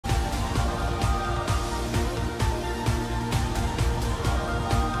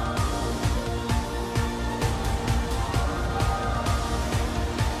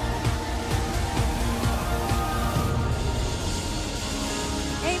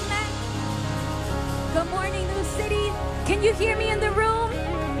Can you hear me in the room?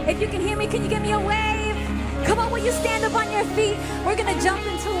 If you can hear me, can you give me a wave? Come on, will you stand up on your feet? We're going to jump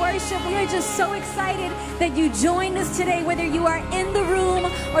into worship. We are just so excited that you joined us today, whether you are in the room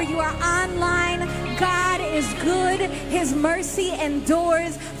or you are online. God is good. His mercy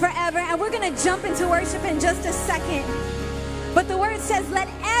endures forever. And we're going to jump into worship in just a second. But the word says, let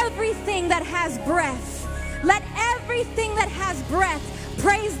everything that has breath, let everything that has breath,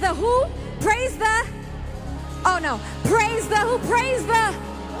 praise the who? Praise the, oh no, praise the who? Praise the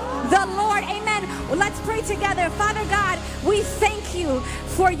Lord. Amen. Well, let's pray together. Father God, we thank you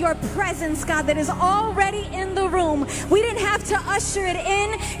for your presence, God, that is already in the room. We didn't have to usher it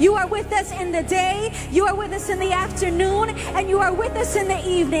in. You are with us in the day. You are with us in the afternoon. And you are with us in the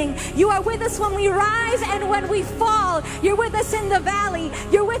evening. You are with us when we rise and when we fall. You're with us in the valley.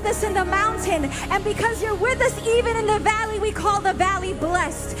 You're with us in the mountain. And because you're with us even in the valley, we call the valley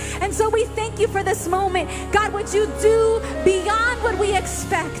blessed. And so we thank you for this moment. God, would you do beyond what we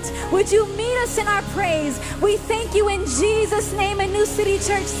expect? Would you meet us in our praise? We thank you in Jesus' name. And New City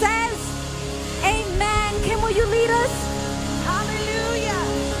Church says, amen. Kim, will you lead us? Hallelujah.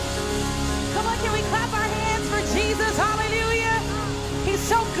 Come on, can we clap our hands for Jesus? Hallelujah. He's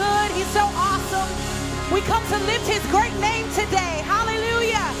so good. He's so awesome. We come to lift his great name today.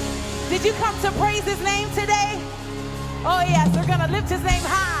 Hallelujah. Did you come to praise his name today? Oh, yes, we're going to lift his name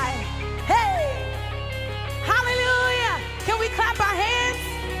high. Hey. Hallelujah. Can we clap our hands?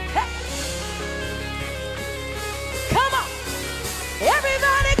 Hey. Come on.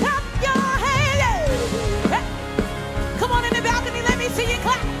 Everybody clap your hands. Hey. Come on in the balcony. Let me see you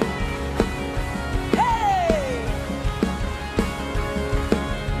clap. Hey.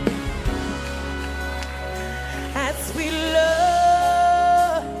 As we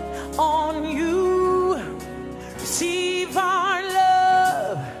love on you, receive our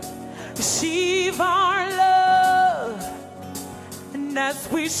love. Receive our love. And as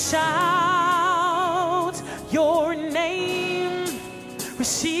we shout your name,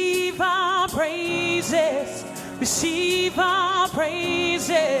 receive our praises, receive our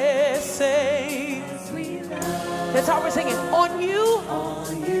praises. Say, that's how we're singing. On you,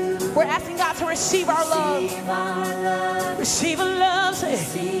 we're asking God to receive our love. Receive our love. Say,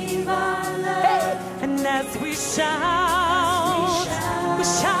 hey. And as we shout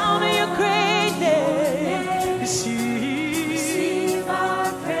your great name. Receive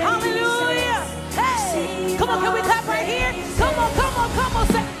our praise. Hallelujah. Hey. Come on, can we clap right here? Come on, come on, come on.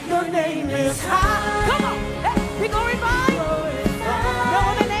 Say, your name is high. Come on. Hey, we glorify. No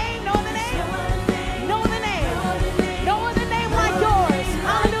other name, no other name. No other name. No other name like yours.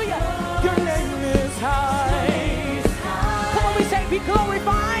 Hallelujah. Your name is high. Come on, we say, be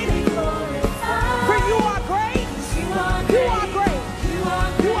glorified. For you are great. You are great.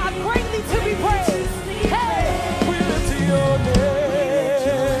 You are greatly to be praised. Hey, we lift to your name.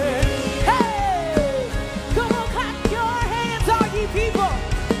 Hey, come on, clap your hands, all ye people,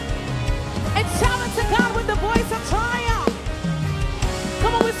 and shout unto God with the voice of triumph.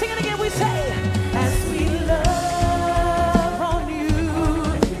 Come on, we sing it again. We say, as we love on you,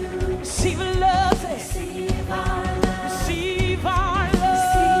 receive our love, receive our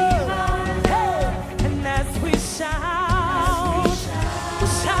love, hey, and as we shout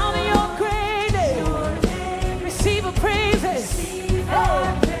your great name, receive our praises,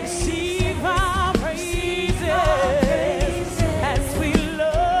 hey, receive our praises, as we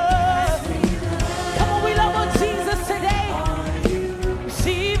love. Come on, we love on Jesus today.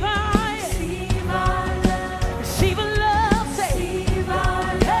 Receive our love, say,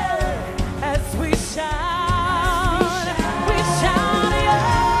 hey, as we shout your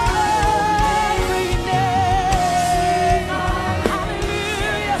great name.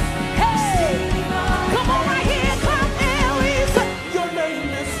 Hallelujah. Hey, come on right here, clap and we say, your name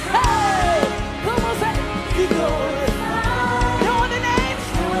is hey. Come on, say, be glorified. No other name,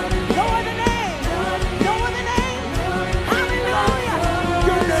 no other name, no other name. Hallelujah.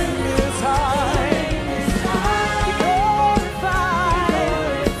 Your name is high. Be glorified.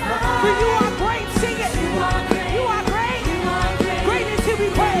 For you are great, sing it. You are great. Great is to be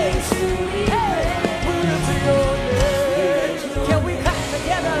praised. Hey, we lift to your name. Can we clap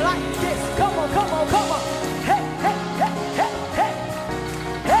together like this? Come on, come on, come on. Hey, hey, hey, hey, hey.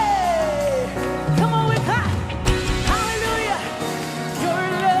 Hey, come on, we clap. Hallelujah. Your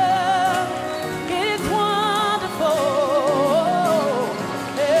love is wonderful.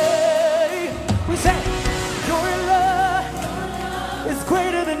 Hey, we say, your love is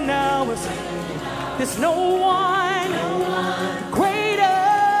greater than ours. There's no one greater.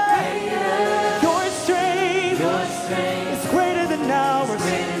 Your strength is greater than ours.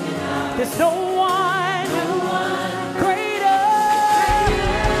 There's no one greater.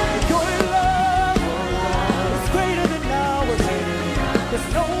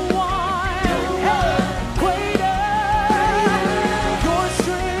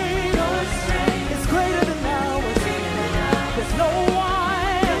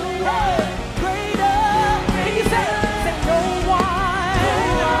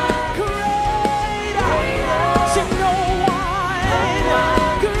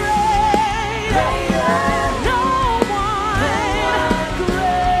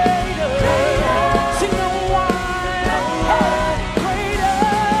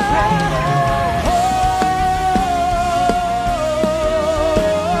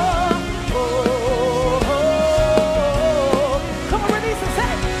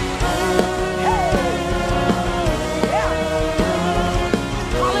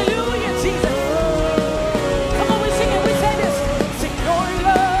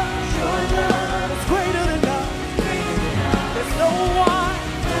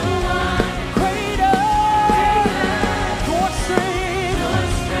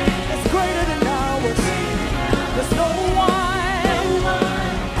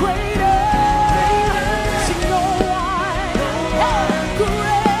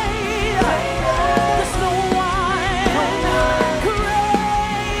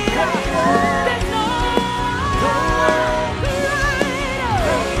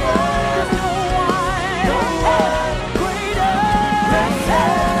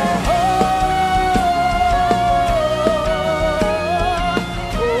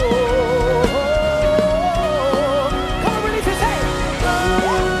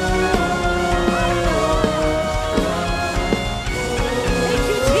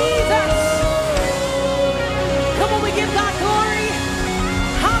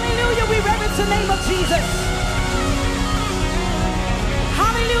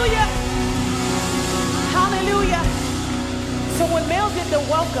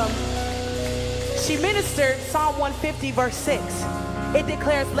 welcome, she ministered Psalm 150 verse 6. It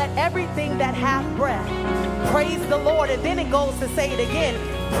declares, let everything that hath breath praise the Lord. And then it goes to say it again,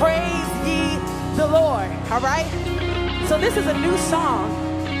 praise ye the Lord. All right? So this is a new song,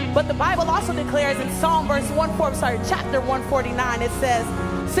 but the Bible also declares in Psalm chapter 149, it says,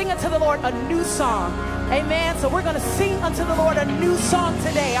 sing unto the Lord a new song. Amen. So we're going to sing unto the Lord a new song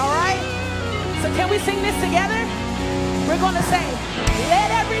today. All right? So can we sing this together? We're going to say,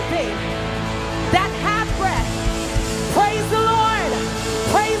 let everything that hath breath praise the Lord.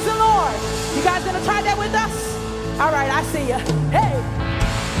 Praise the Lord. You guys gonna try that with us? All right, I see you. Hey,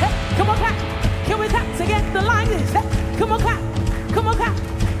 hey, come on, clap. Can we clap together like this? Hey, come on, clap. Come on, clap.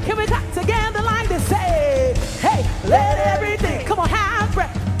 Can we clap together like this? Hey, hey, let everything, come on, have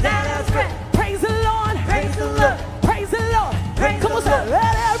breath. That has breath. Praise the Lord. Praise the Lord. Praise the Lord. Come on, say,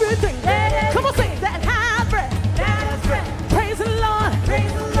 let everything. Come on, say, that has breath. That has breath. Praise the Lord.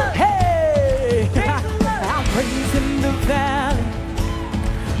 Praise the Lord. Hey, I'll praise in the valley.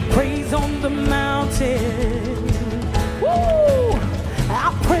 Praise on the mountain. Woo!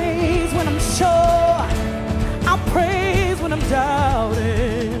 I'll praise when I'm sure. I'll praise when I'm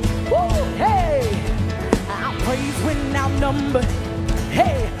doubting. Woo! Hey! I'll praise when outnumbered.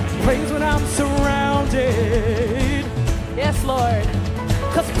 Hey! Praise when I'm surrounded. Yes, Lord.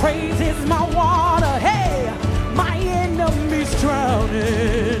 'Cause praise is my water. Hey! My enemies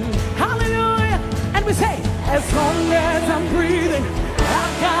drowning. Hallelujah! And we say, as long as I'm breathing, I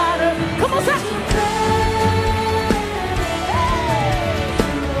gotta, come on, say, hey,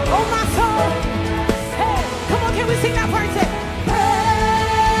 oh my soul, hey, come on, can we sing that part? Say,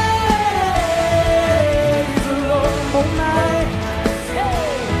 praise the Lord, oh my, hey.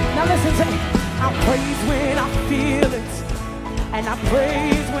 Now listen, say, I praise when I feel it, and I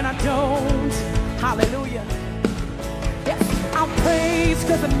praise when I don't. Hallelujah. Yes, I praise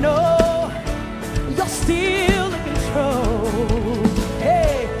 'cause I know you're still in control.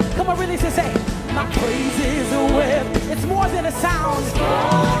 Hey, come on, release and say, my praise is a weapon. It's more than a sound.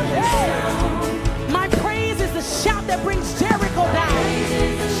 Hey. My praise is the shout that brings Jericho down.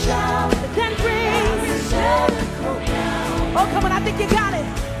 That brings Jericho down. Oh, come on, I think you got it.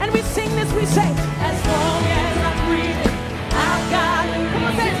 And we sing this, we say, as long as I'm breathing, I've got it. Come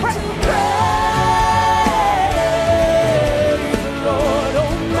on, say, praise the Lord,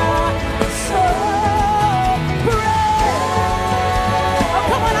 oh my soul.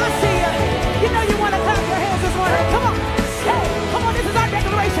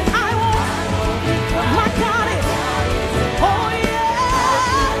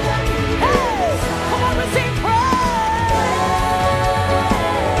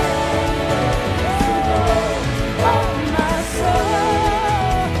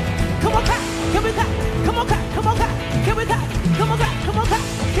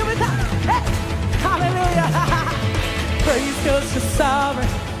 Praise 'cause you're sovereign,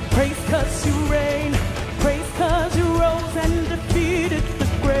 praise 'cause you reign, praise 'cause you rose and defeated the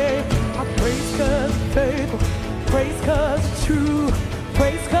grave. I praise 'cause you're faithful, praise 'cause you're true,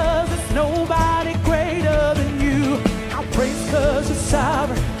 praise 'cause there's nobody greater than you. I praise 'cause you're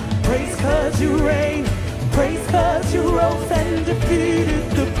sovereign, praise 'cause you reign, praise 'cause you rose and defeated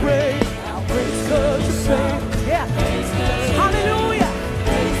the grave. I praise 'cause you're faithful, yeah, hallelujah.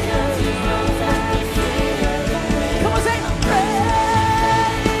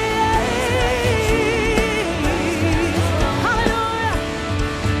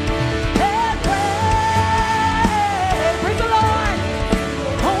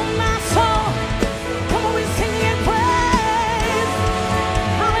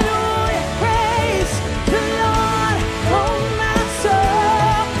 Praise the Lord, oh my soul.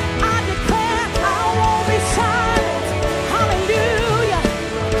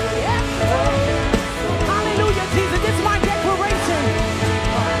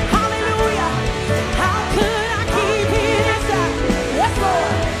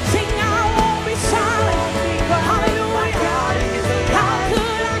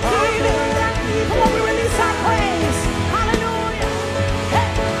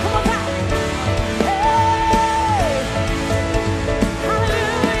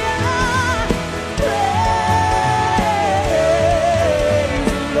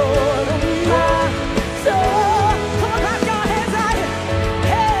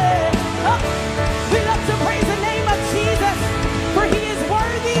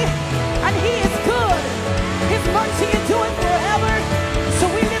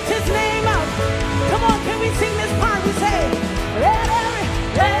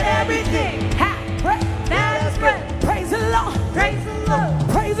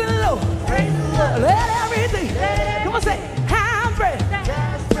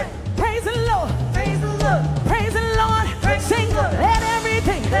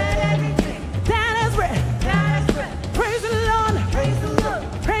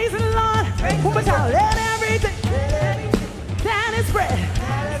 One more time. Let everything that is breath.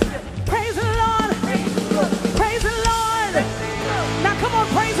 Praise the Lord. Praise the Lord. Now come on,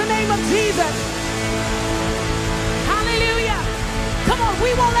 praise the name of Jesus. Hallelujah. Come on,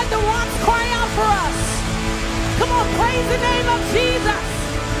 we won't let the rocks cry out for us. Come on, praise the name of Jesus.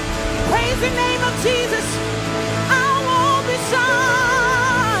 Praise the name of Jesus. I won't be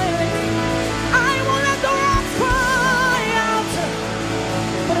silent. I won't let the rocks cry out.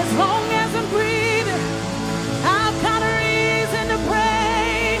 But as long as I'm breathing, I've got a reason to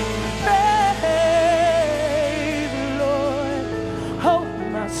pray. Praise the Lord. Oh,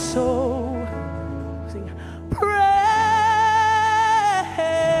 my soul. Sing.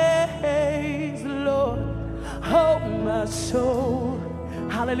 Praise the Lord. Oh, my soul.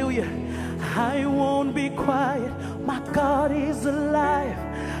 Hallelujah. I won't be quiet. My God is alive.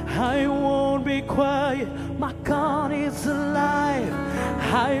 I won't be quiet. My God is alive.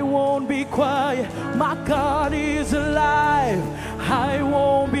 I won't be quiet. My God is alive. I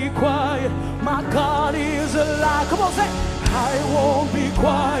won't be quiet. My God is alive. Come on, say, I won't be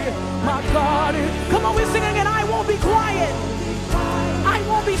quiet. My God is. Come on, we sing again. I won't be quiet. I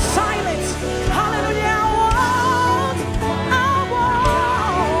won't be silent. Hallelujah.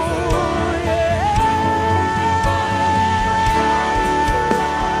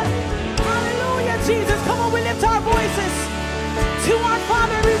 Our voices to our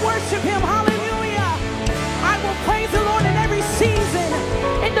Father, we worship Him. Hallelujah. I will praise the Lord in every season,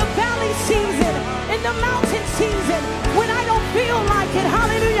 in the valley season, in the mountain season, when I don't feel like it.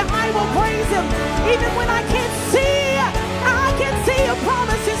 Hallelujah. I will praise Him even when I can't see. I can see your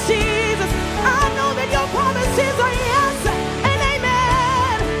promises, Jesus. I know that your promises are yes and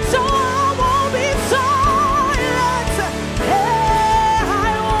amen. So I won't be silent. Hey,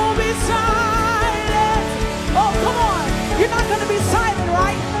 I won't be silent. You're not going to be silent,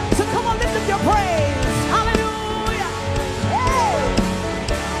 right? So come on, lift up your praise. Hallelujah. Hey.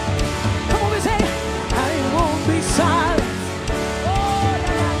 Come on, we say, I won't be silent.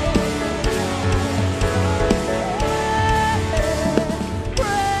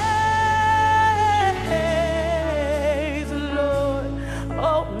 Praise the Lord,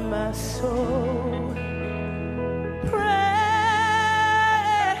 oh my soul.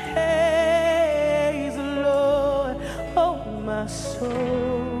 Praise the Lord, oh my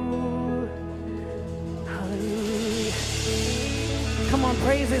soul. Hallelujah. Come on,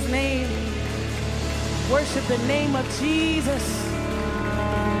 praise His name. Worship the name of Jesus.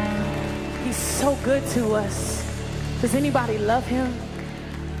 He's so good to us. Does anybody love Him?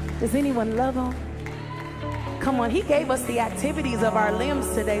 Does anyone love Him? Come on, He gave us the activities of our limbs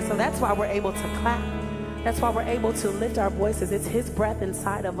today, so that's why we're able to clap. That's why we're able to lift our voices. It's His breath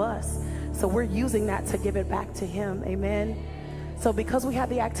inside of us. So we're using that to give it back to Him. Amen. So because we have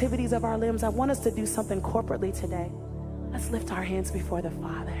the activities of our limbs, I want us to do something corporately today. Let's lift our hands before the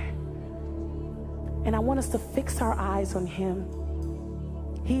Father. And I want us to fix our eyes on Him.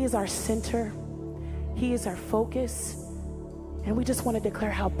 He is our center. He is our focus. And we just want to declare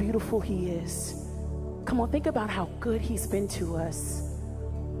how beautiful He is. Come on, think about how good He's been to us.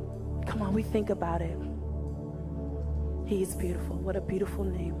 Come on, we think about it. He is beautiful. What a beautiful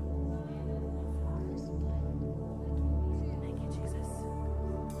name.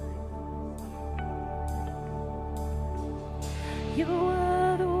 You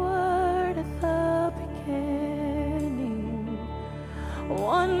were the Word at the beginning,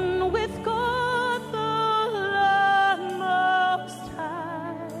 one with God the Lord Most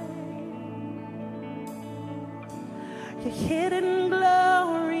High. Your hidden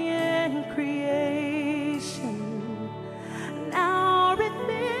glory in creation, now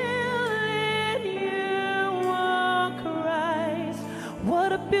revealed in you, oh Christ.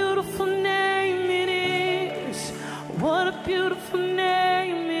 What a beautiful name it is. What a beautiful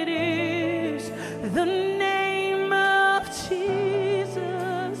name it is, the name of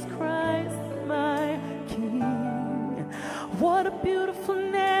Jesus Christ, my King. What a beautiful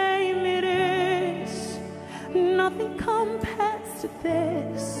name it is, nothing compares to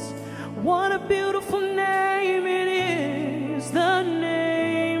this. What a beautiful name it is, the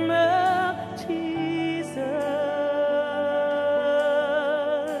name of Jesus.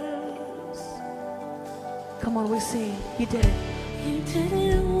 Come on, we sing. You did it. You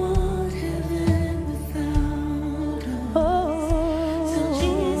didn't want heaven without us. Oh, So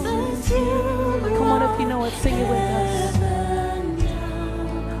Jesus, you come on, if you know it, sing it with us.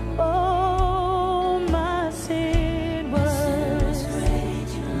 Oh, my sin was great,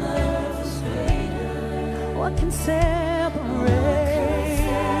 your love was greater. what can separate?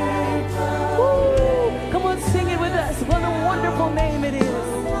 Woo. Come on, sing it with us. What a wonderful name it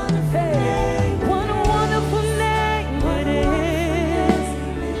is. Hey.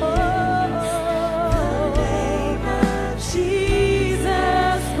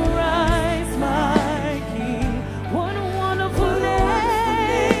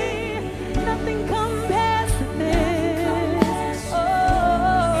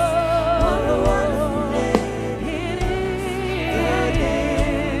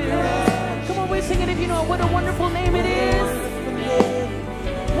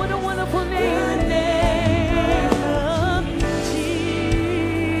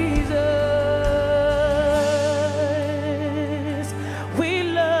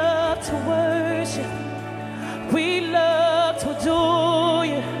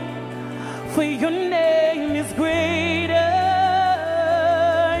 for your name is greater.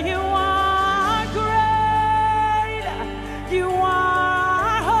 You are great. You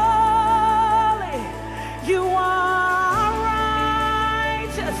are holy. You are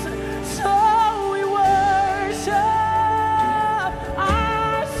righteous. So we worship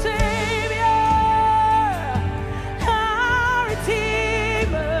our Savior, our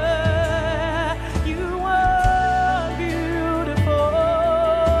Redeemer. You are beautiful.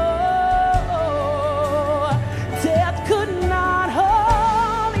 Death could not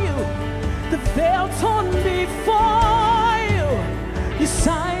hold you. The veil torn before you. You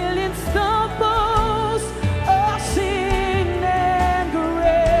silenced the boast of sin and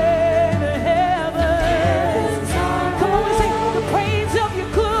grave heaven. Come on, we sing the praise of your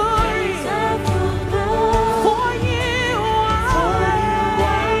glory. For you are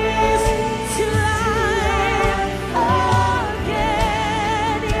raised to life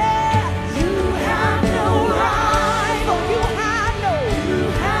again. Yeah, you have no rival. You have no.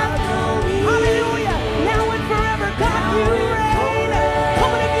 Hallelujah. Now and forever, God, you reign.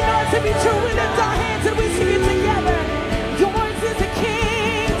 Come on, if you know it to be true, we lift our hands and we sing it together. Yours is the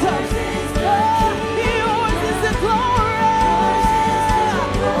kingdom. Yours is the glory.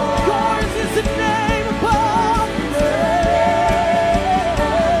 Yours is the name above the name.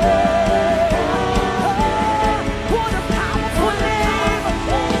 What a powerful name.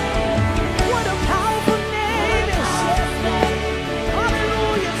 What a powerful name is.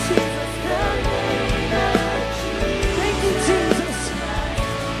 Hallelujah, Jesus. Thank you, Jesus.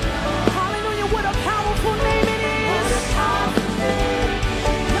 Hallelujah, what a powerful name it is.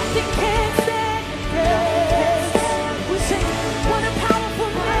 Nothing can stand against. We sing, what a powerful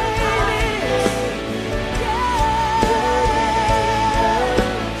name it is. Yeah.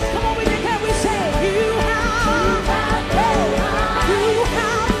 Come on, we declare, we say, you have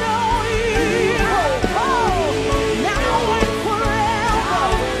no equal. Oh, now and forever.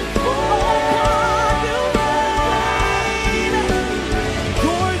 Oh, God, you reign.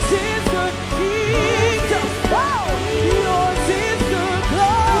 Yours is the kingdom. Oh, yours is the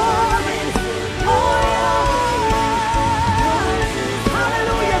glory. Oh, yeah.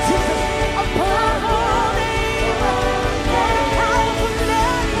 Hallelujah, Jesus. Above all names. What a powerful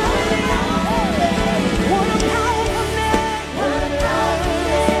name. What a powerful name.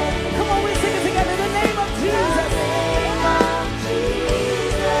 Come on, we sing it together. The name of Jesus.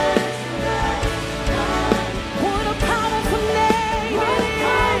 What a powerful name it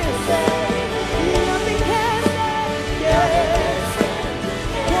is. Nothing can stand against.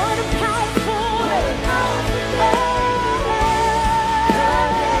 What a powerful name.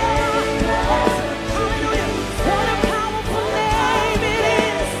 Hallelujah. What a powerful name it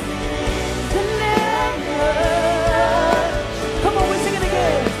is. The name of. Come on, we sing it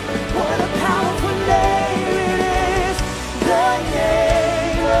again. What a powerful name it is. The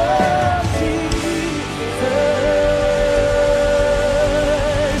name of Jesus.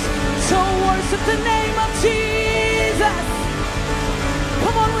 So worship the name of Jesus.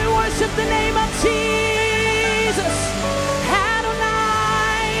 Come on, we worship the name of Jesus.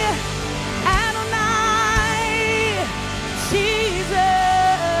 Adonai, Adonai,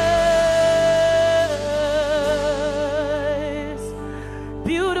 Jesus.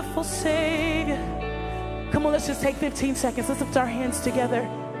 Beautiful Savior. Come on, let's just take 15 seconds. Let's lift our hands together.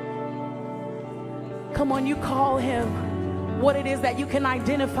 Come on, you call him what it is that you can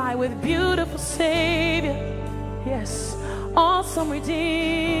identify with. Beautiful Savior. Yes. Awesome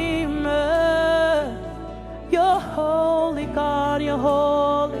Redeemer. You're holy, God. You're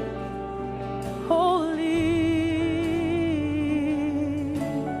holy. Holy.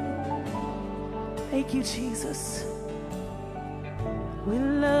 Thank you, Jesus. We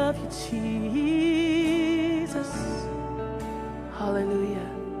love you, Jesus. Hallelujah.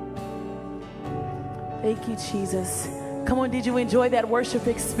 Thank you, Jesus. Come on, did you enjoy that worship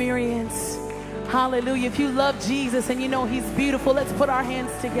experience? Hallelujah. If you love Jesus and you know he's beautiful, let's put our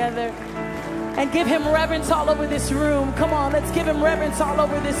hands together and give him reverence all over this room. Come on, let's give him reverence all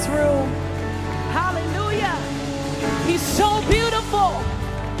over this room. Hallelujah. He's so beautiful.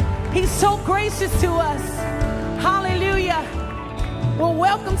 He's so gracious to us. Hallelujah. Well,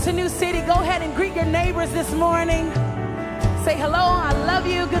 welcome to New City. Go ahead and greet your neighbors this morning. Say hello, I love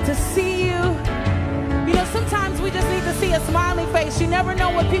you, good to see you. You know, sometimes we just need to see a smiling face. You never know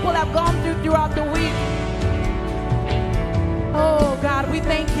what people have gone through throughout the week. Oh, God, we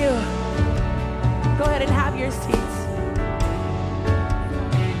thank you. Go ahead and have your seats.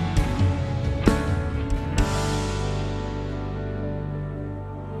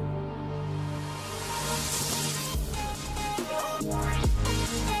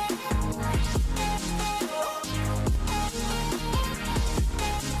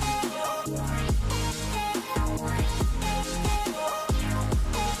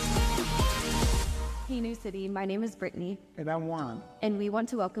 My name is Brittany. And I'm Juan. And we want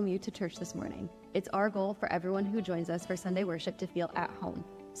to welcome you to church this morning. It's our goal for everyone who joins us for Sunday worship to feel at home.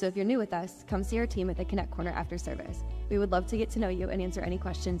 So if you're new with us, come see our team at the Connect Corner after service. We would love to get to know you and answer any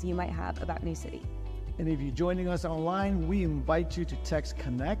questions you might have about New City. And if you're joining us online, we invite you to text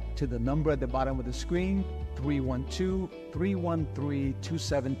CONNECT to the number at the bottom of the screen,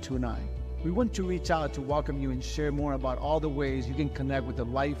 312-313-2729. We want to reach out to welcome you and share more about all the ways you can connect with the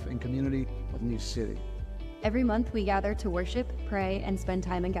life and community of New City. Every month, we gather to worship, pray, and spend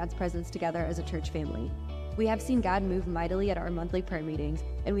time in God's presence together as a church family. We have seen God move mightily at our monthly prayer meetings,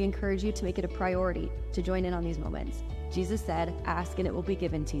 and we encourage you to make it a priority to join in on these moments. Jesus said, "Ask and it will be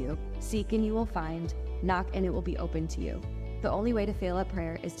given to you. Seek and you will find. Knock and it will be open to you." The only way to fail at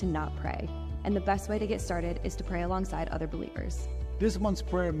prayer is to not pray, and the best way to get started is to pray alongside other believers. This month's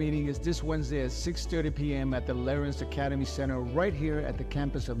prayer meeting is this Wednesday at 6:30 p.m. at the Lawrence Academy Center right here at the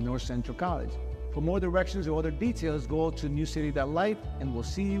campus of North Central College. For more directions or other details, go to newcity.life, and we'll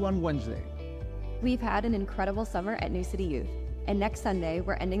see you on Wednesday. We've had an incredible summer at New City Youth, and next Sunday,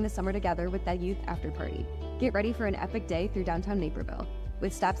 we're ending the summer together with that youth after party. Get ready for an epic day through downtown Naperville,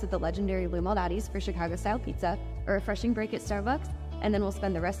 with stops at the legendary Lou Malnati's for Chicago-style pizza, a refreshing break at Starbucks, and then we'll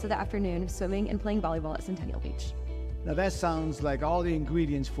spend the rest of the afternoon swimming and playing volleyball at Centennial Beach. Now that sounds like all the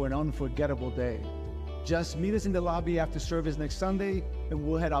ingredients for an unforgettable day. Just meet us in the lobby after service next Sunday, and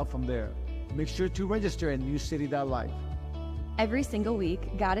we'll head out from there. Make sure to register at newcity.life. Every single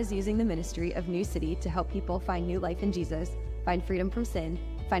week, God is using the ministry of New City to help people find new life in Jesus, find freedom from sin,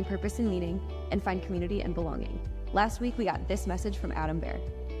 find purpose and meaning, and find community and belonging. Last week, we got this message from Adam Bear.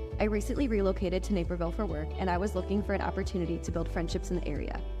 I recently relocated to Naperville for work, and I was looking for an opportunity to build friendships in the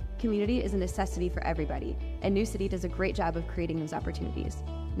area. Community is a necessity for everybody, and New City does a great job of creating those opportunities,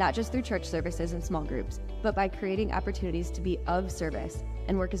 not just through church services and small groups, but by creating opportunities to be of service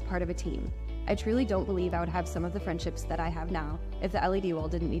and work as part of a team. I truly don't believe I would have some of the friendships that I have now if the LED wall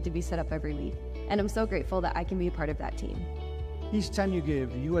didn't need to be set up every week, and I'm so grateful that I can be a part of that team. Each time you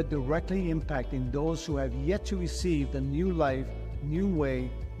give, you are directly impacting those who have yet to receive the new life, new way,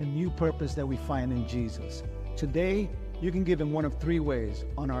 and new purpose that we find in Jesus. Today, you can give in one of three ways: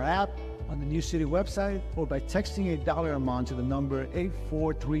 on our app, on the New City website, or by texting a dollar amount to the number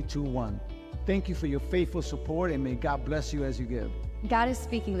 84321. Thank you for your faithful support, and may God bless you as you give. God is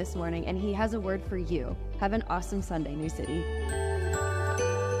speaking this morning, and He has a word for you. Have an awesome Sunday, New City.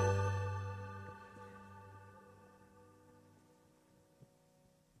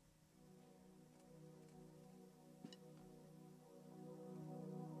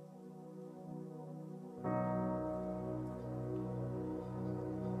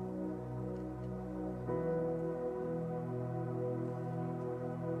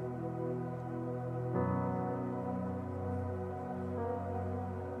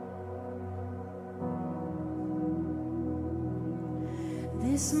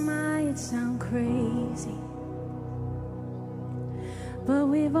 This might sound crazy, but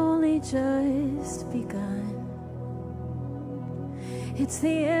we've only just begun. It's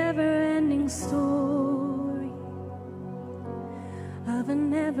the ever-ending story of a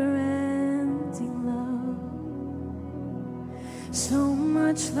never-ending love. So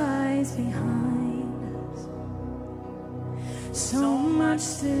much lies behind us, so much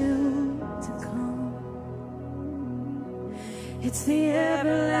still to come. It's the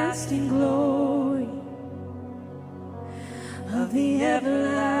everlasting glory of the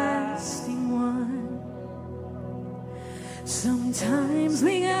everlasting one. Sometimes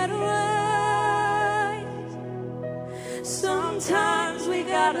we gotta rise, sometimes we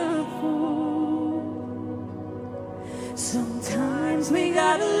gotta fall, sometimes we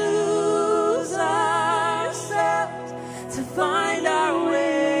gotta lose ourselves to find our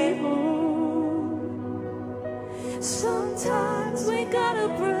way home. Sometimes we gotta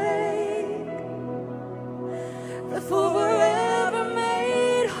break before we're ever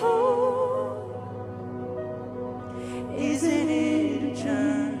made whole. Isn't it a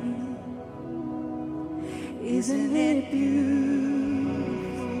journey? Isn't it beautiful?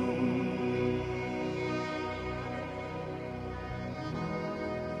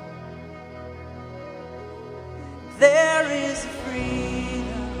 There is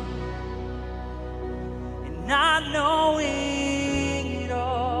freedom in not knowing it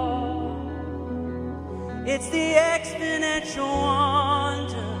all. It's the exponential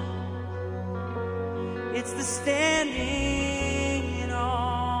wonder. It's the standing in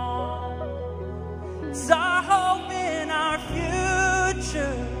awe. It's our hope in our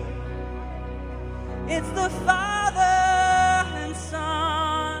future. It's the Father and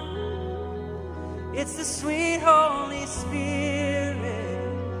Son. It's the sweet Holy Spirit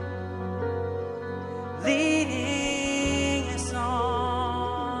leading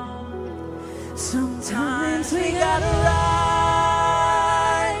Sometimes we gotta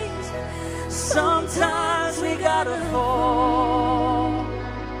rise, sometimes we gotta fall,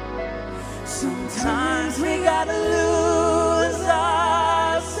 sometimes we gotta lose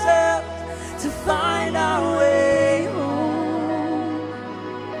ourselves to find our way home.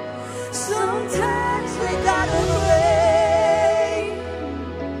 Sometimes we gotta pray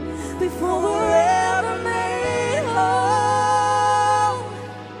before we're ever made whole.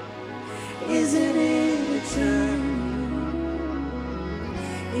 Isn't it true?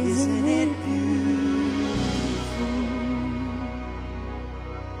 Isn't it beautiful?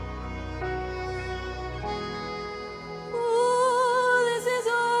 Oh, this is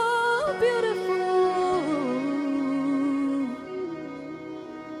all beautiful.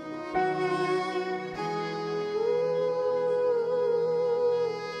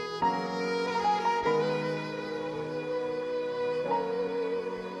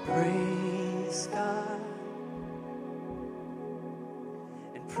 Praise God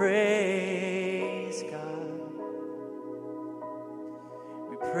and praise God.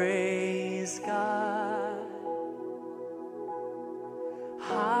 We praise God.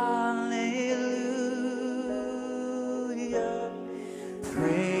 Hallelujah.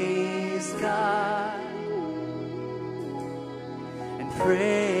 Praise God and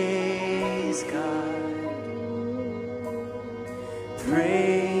praise God.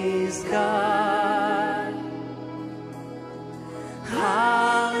 Praise God.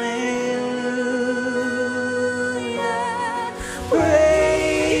 Hallelujah.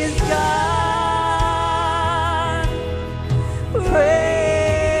 Praise God.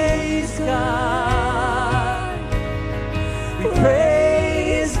 Praise God. We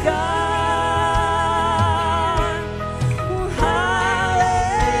praise God. Hallelujah. Praise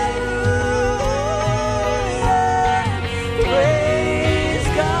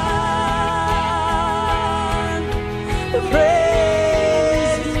God. Praise God.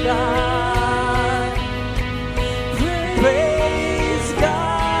 Praise God.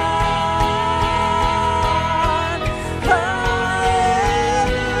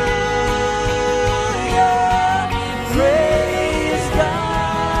 Hallelujah. Praise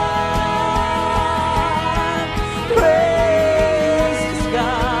God. Praise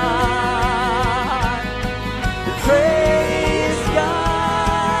God. Praise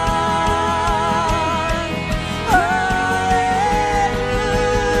God. Hallelujah.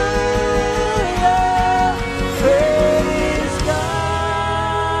 Praise God.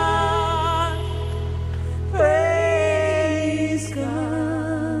 Praise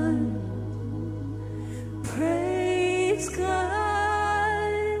God. Praise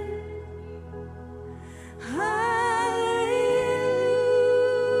God. Hallelujah.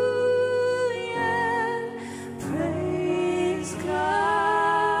 Praise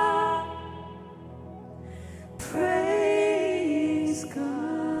God. Praise God.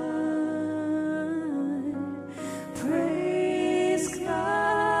 Praise God.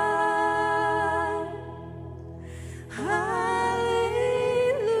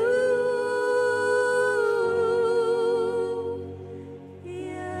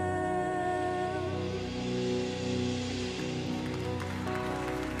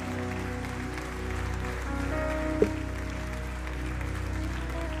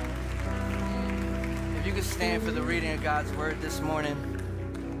 If you could stand for the reading of God's word this morning,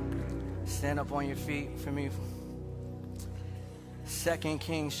 stand up on your feet for me. 2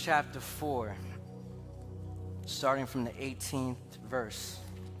 Kings chapter 4, starting from the 18th verse.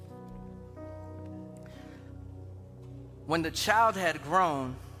 When the child had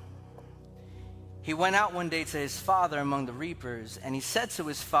grown, he went out one day to his father among the reapers, and he said to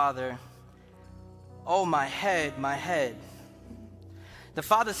his father, "Oh, my head, my head." The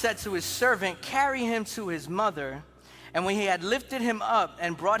father said to his servant, "Carry him to his mother." And when he had lifted him up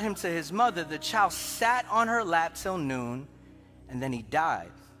and brought him to his mother, the child sat on her lap till noon, and then he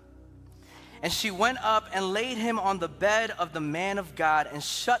died. And she went up and laid him on the bed of the man of God and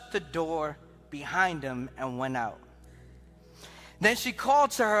shut the door behind him and went out. Then she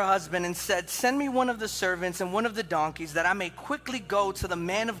called to her husband and said, "Send me one of the servants and one of the donkeys, that I may quickly go to the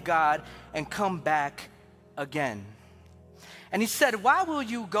man of God and come back again." And he said, "Why will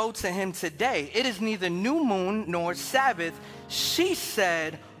you go to him today? It is neither new moon nor Sabbath." She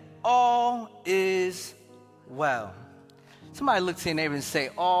said, "All is well." Somebody look to your neighbor and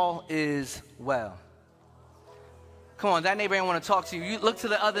say, "All is well." Come on, that neighbor ain't want to talk to you. You look to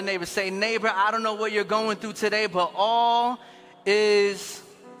the other neighbor, say, "Neighbor, I don't know what you're going through today, but all is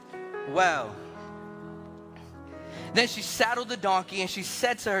well." Then she saddled the donkey, and she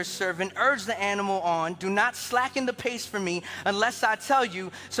said to her servant, urge the animal on. Do not slacken the pace for me unless I tell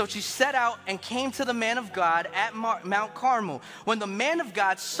you. So she set out and came to the man of God at Mount Carmel. When the man of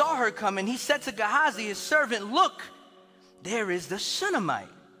God saw her coming, he said to Gehazi, his servant, look, there is the Shunammite.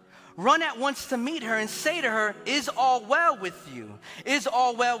 Run at once to meet her and say to her, is all well with you? Is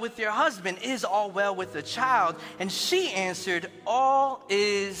all well with your husband? Is all well with the child? And she answered, all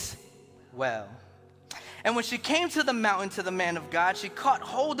is well. And when she came to the mountain to the man of God, she caught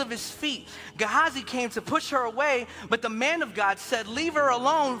hold of his feet. Gehazi came to push her away, but the man of God said, leave her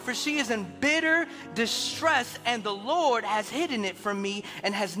alone, for she is in bitter distress, and the Lord has hidden it from me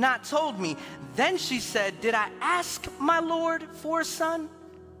and has not told me. Then she said, did I ask my Lord for a son?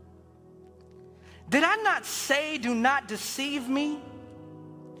 Did I not say, do not deceive me?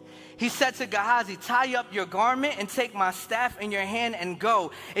 He said to Gehazi, tie up your garment and take my staff in your hand and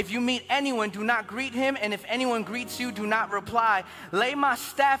go. If you meet anyone, do not greet him, and if anyone greets you, do not reply. Lay my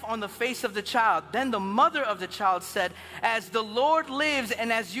staff on the face of the child. Then the mother of the child said, as the Lord lives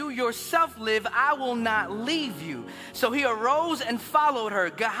and as you yourself live, I will not leave you. So he arose and followed her.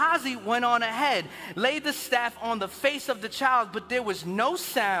 Gehazi went on ahead, laid the staff on the face of the child, but there was no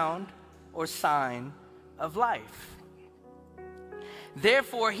sound or sign of life.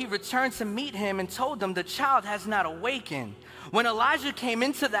 Therefore, he returned to meet him and told them, the child has not awakened. When Elijah came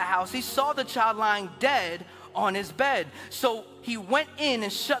into the house, he saw the child lying dead on his bed. So he went in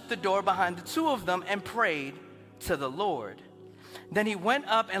and shut the door behind the two of them and prayed to the Lord. Then he went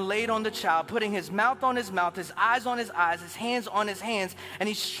up and laid on the child, putting his mouth on his mouth, his eyes on his eyes, his hands on his hands, and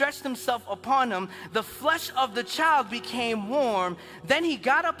he stretched himself upon him. The flesh of the child became warm. Then he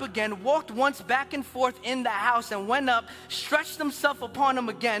got up again, walked once back and forth in the house, and went up, stretched himself upon him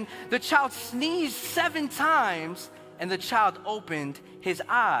again. The child sneezed 7 times, and the child opened his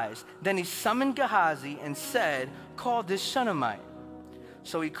eyes. Then he summoned Gehazi and said, call this Shunammite.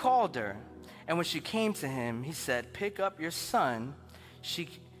 So he called her. And when she came to him, he said, pick up your son.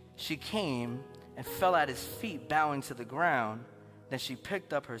 She came and fell at his feet, bowing to the ground. Then she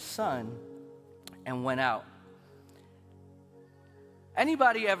picked up her son and went out.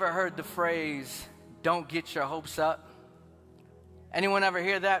 Anybody ever heard the phrase, don't get your hopes up? Anyone ever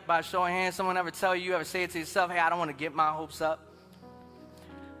hear that by show of hands? Someone ever tell you, ever say it to yourself, hey, I don't want to get my hopes up?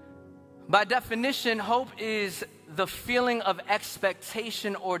 By definition, hope is the feeling of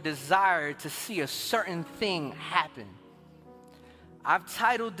expectation or desire to see a certain thing happen. I've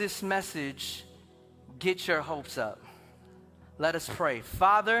titled this message, Get Your Hopes Up. Let us pray.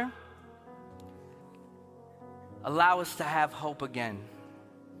 Father, allow us to have hope again.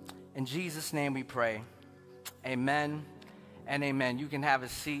 In Jesus' name we pray. Amen and amen. You can have a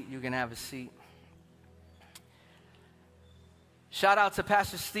seat. You can have a seat. Shout out to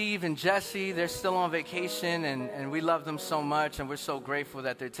Pastor Steve and Jesse. They're still on vacation, and we love them so much, and we're so grateful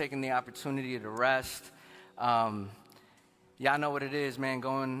that they're taking the opportunity to rest. Y'all know what it is, man,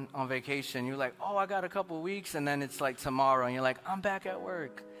 going on vacation. You're like, oh, I got a couple of weeks, and then it's like tomorrow, and you're like, I'm back at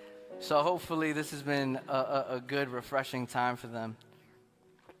work. So hopefully this has been a good, refreshing time for them.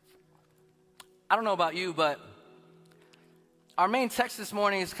 I don't know about you, but our main text this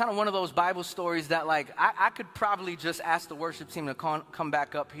morning is kind of one of those Bible stories that, like, I could probably just ask the worship team to come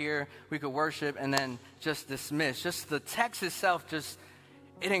back up here. We could worship and then just dismiss. Just the text itself, just,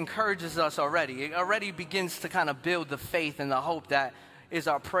 it encourages us already. It already begins to kind of build the faith and the hope that is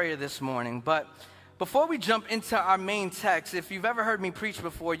our prayer this morning. But before we jump into our main text, if you've ever heard me preach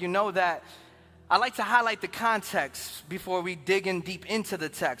before, you know that I like to highlight the context before we dig in deep into the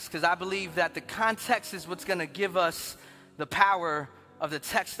text, because I believe that the context is what's going to give us the power of the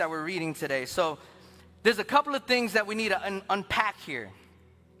text that we're reading today. So there's a couple of things that we need to unpack here.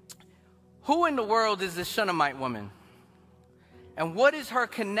 Who in the world is this Shunammite woman? And what is her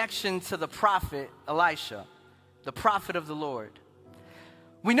connection to the prophet Elisha, the prophet of the Lord?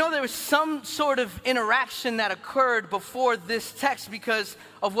 We know there was some sort of interaction that occurred before this text because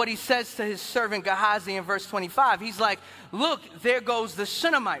of what he says to his servant Gehazi in verse 25. He's like, look, there goes the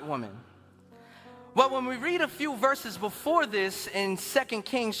Shunammite woman. Well, when we read a few verses before this in 2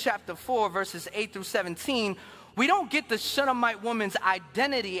 Kings chapter 4, verses 8 through 17, we don't get the Shunammite woman's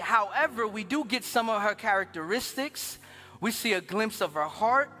identity. However, we do get some of her characteristics. We see a glimpse of her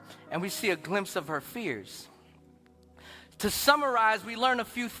heart, and we see a glimpse of her fears. To summarize, we learn a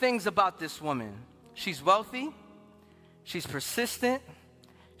few things about this woman. She's wealthy, she's persistent,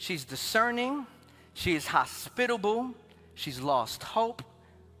 she's discerning, she is hospitable, she's lost hope,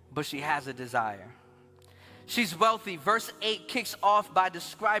 but she has a desire. She's wealthy. Verse 8 kicks off by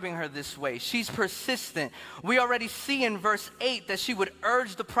describing her this way. She's persistent. We already see in verse 8 that she would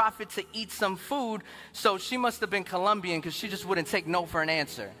urge the prophet to eat some food, so she must have been Colombian because she just wouldn't take no for an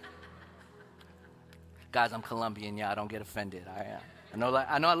answer. Guys, I'm Colombian, y'all. Don't get offended. I know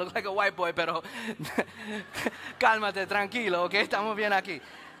I look like a white boy, pero cálmate, tranquilo, okay? Estamos bien aquí.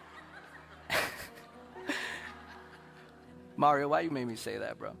 Mario, why you made me say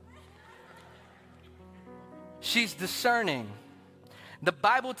that, bro? She's discerning. The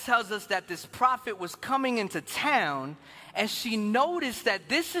Bible tells us that this prophet was coming into town, and she noticed that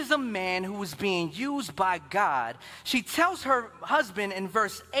this is a man who was being used by God. She tells her husband in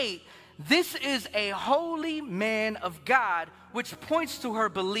verse 8, this is a holy man of God, which points to her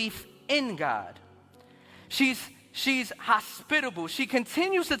belief in God. She's hospitable. She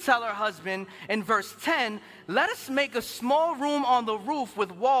continues to tell her husband in verse 10, let us make a small room on the roof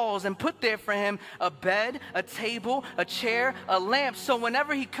with walls and put there for him a bed, a table, a chair, a lamp, so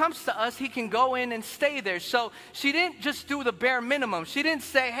whenever he comes to us, he can go in and stay there. So she didn't just do the bare minimum. She didn't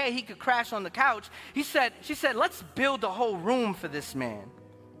say, hey, he could crash on the couch. She said, let's build a whole room for this man.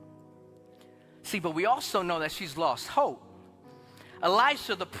 See, but we also know that she's lost hope.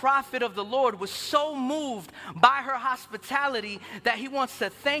 Elisha, the prophet of the Lord, was so moved by her hospitality that he wants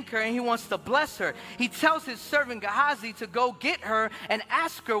to thank her and he wants to bless her. He tells his servant Gehazi to go get her and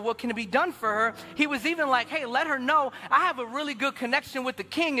ask her what can be done for her. He was even like, hey, let her know I have a really good connection with the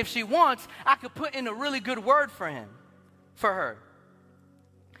king. If she wants, I could put in a really good word for her.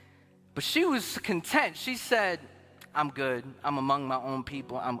 But she was content. She said, I'm good. I'm among my own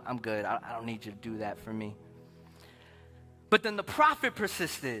people. I'm good. I don't need you to do that for me. But then the prophet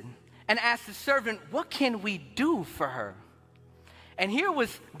persisted and asked his servant, what can we do for her? And here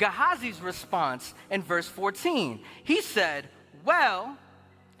was Gehazi's response in verse 14. He said, well,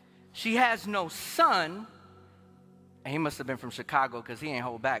 she has no son. And he must have been from Chicago because he ain't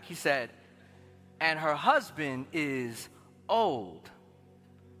hold back. He said, and her husband is old.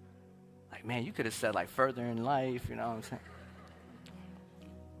 Like, man, you could have said like further in life, you know what I'm saying?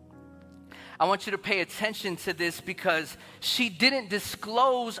 I want you to pay attention to this because she didn't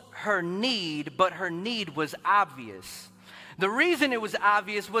disclose her need, but her need was obvious. The reason it was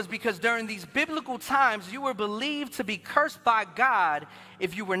obvious was because during these biblical times, you were believed to be cursed by God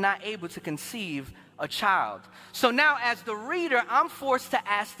if you were not able to conceive a child. So now as the reader, I'm forced to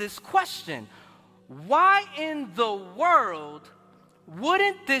ask this question. Why in the world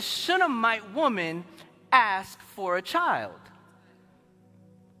wouldn't this Shunammite woman ask for a child?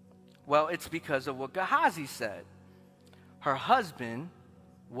 Well, it's because of what Gehazi said. Her husband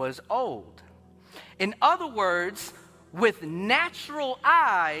was old. In other words, with natural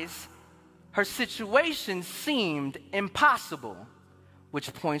eyes, her situation seemed impossible,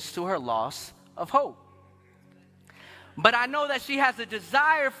 which points to her loss of hope. But I know that she has a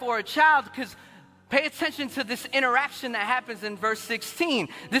desire for a child because pay attention to this interaction that happens in verse 16.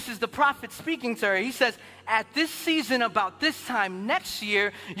 This is the prophet speaking to her. He says, at this season, about this time next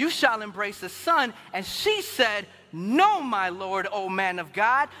year, you shall embrace a son. And she said, no, my Lord, O man of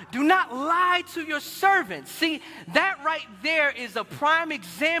God, do not lie to your servant. See, that right there is a prime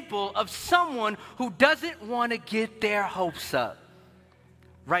example of someone who doesn't want to get their hopes up.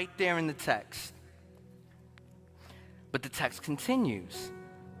 Right there in the text. But the text continues.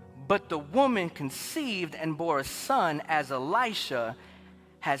 But the woman conceived and bore a son, as Elisha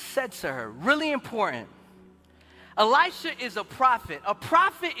has said to her. Really important. Elisha is a prophet. A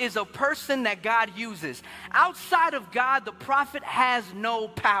prophet is a person that God uses. Outside of God, the prophet has no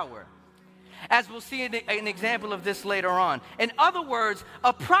power. As we'll see an example of this later on. In other words,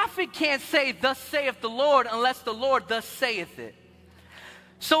 a prophet can't say, thus saith the Lord, unless the Lord thus saith it.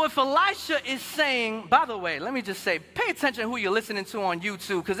 So if Elisha is saying, by the way, let me just say, pay attention to who you're listening to on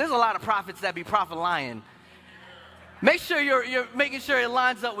YouTube, because there's a lot of prophets that be prophet lying. Make sure you're making sure it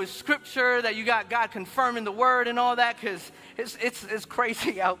lines up with scripture, that you got God confirming the word and all that, because it's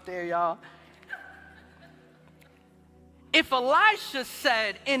crazy out there, y'all. If Elisha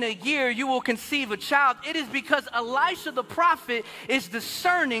said, in a year you will conceive a child, it is because Elisha the prophet is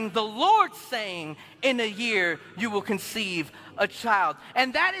discerning the Lord saying, in a year you will conceive a child.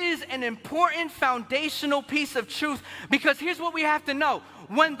 And that is an important foundational piece of truth, because here's what we have to know.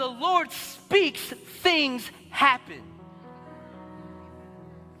 When the Lord speaks, things happen.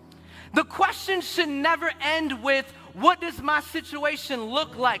 The question should never end with, what does my situation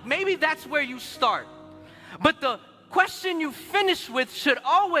look like? Maybe that's where you start. But the question you finish with should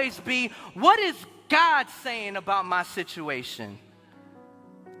always be, what is God saying about my situation?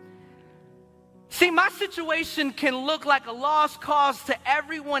 See, my situation can look like a lost cause to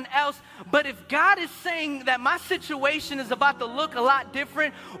everyone else, but if God is saying that my situation is about to look a lot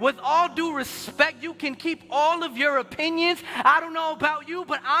different, with all due respect, you can keep all of your opinions. I don't know about you,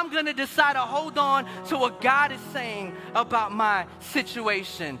 but I'm going to decide to hold on to what God is saying about my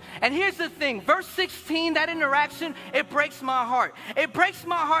situation. And here's the thing, verse 16, that interaction, it breaks my heart. It breaks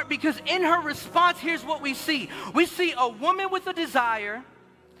my heart because in her response, here's what we see. We see a woman with a desire,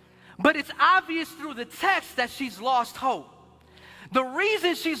 but it's obvious through the text that she's lost hope. The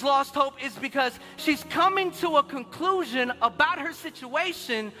reason she's lost hope is because she's coming to a conclusion about her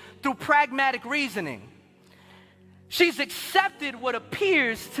situation through pragmatic reasoning. She's accepted what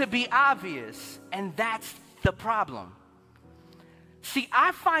appears to be obvious, and that's the problem. See,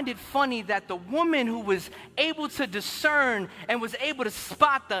 I find it funny that the woman who was able to discern and was able to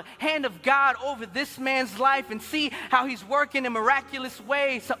spot the hand of God over this man's life and see how he's working in miraculous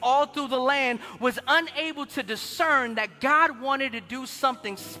ways all through the land was unable to discern that God wanted to do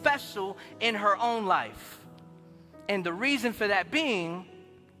something special in her own life. And the reason for that being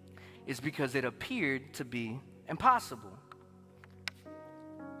is because it appeared to be impossible.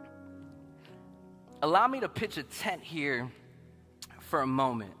 Allow me to pitch a tent here for a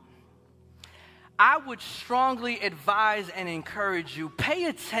moment. I would strongly advise and encourage you, pay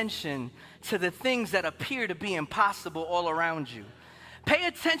attention to the things that appear to be impossible all around you. Pay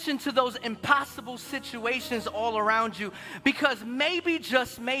attention to those impossible situations all around you, because maybe,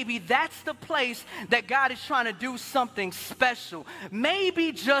 just maybe, that's the place that God is trying to do something special.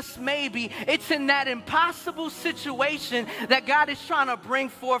 Maybe, just maybe, it's in that impossible situation that God is trying to bring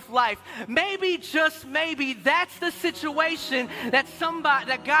forth life. Maybe, just maybe, that's the situation that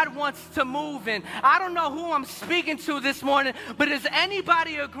God wants to move in. I don't know who I'm speaking to this morning, but does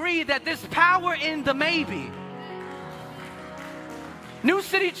anybody agree that there's power in the maybe? New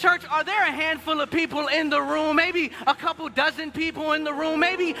City Church, are there a handful of people in the room? Maybe a couple dozen people in the room?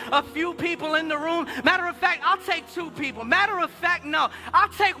 Maybe a few people in the room? Matter of fact, I'll take 2 people. Matter of fact, no, I'll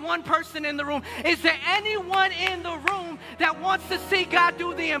take 1 person in the room. Is there anyone in the room that wants to see God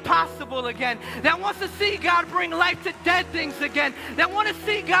do the impossible again? That wants to see God bring life to dead things again? That want to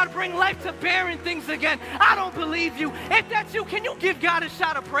see God bring life to barren things again? I don't believe you. If that's you, can you give God a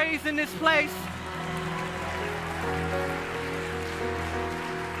shout of praise in this place?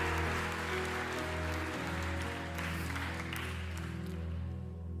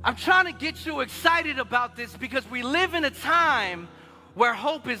 I'm trying to get you excited about this because we live in a time where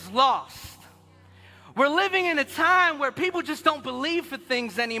hope is lost. We're living in a time where people just don't believe for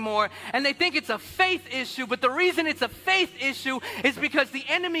things anymore, and they think it's a faith issue, but the reason it's a faith issue is because the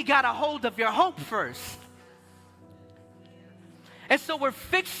enemy got a hold of your hope first. And so we're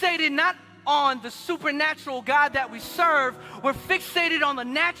fixated not on the supernatural God that we serve, we're fixated on the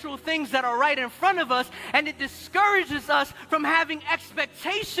natural things that are right in front of us, and it discourages us from having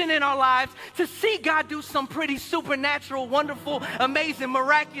expectation in our lives to see God do some pretty supernatural, wonderful, amazing,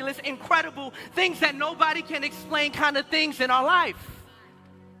 miraculous, incredible things that nobody can explain kind of things in our life.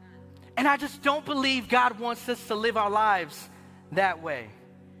 And I just don't believe God wants us to live our lives that way.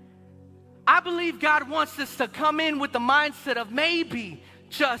 I believe God wants us to come in with the mindset of maybe,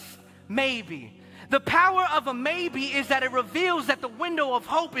 just maybe. The power of a maybe is that it reveals that the window of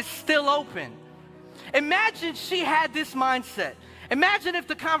hope is still open. Imagine she had this mindset. Imagine if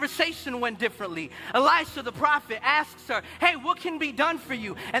the conversation went differently. Elisha the prophet asks her, hey, what can be done for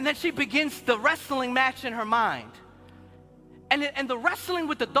you? And then she begins the wrestling match in her mind. And the wrestling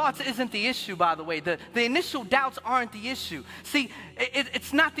with the thoughts isn't the issue, by the way. The initial doubts aren't the issue. See,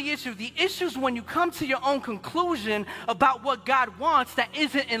 it's not the issue. The issue is when you come to your own conclusion about what God wants that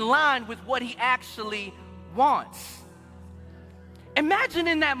isn't in line with what he actually wants. Imagine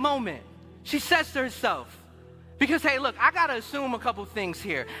in that moment, she says to herself, because, hey, look, I got to assume a couple things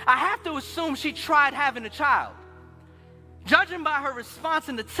here. I have to assume she tried having a child. Judging by her response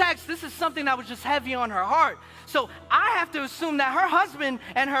in the text, this is something that was just heavy on her heart. So I have to assume that her husband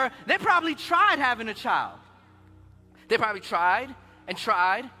and her, they probably tried having a child. They probably tried and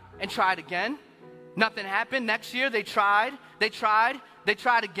tried and tried again. Nothing happened. Next year, they tried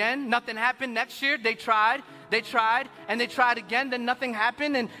again. Nothing happened. Next year, they tried, and they tried again. Then nothing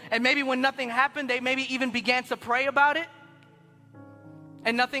happened. And maybe when nothing happened, they maybe even began to pray about it.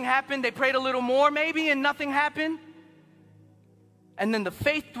 And nothing happened. They prayed a little more maybe, and nothing happened. And then the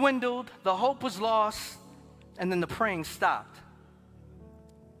faith dwindled, the hope was lost, and then the praying stopped.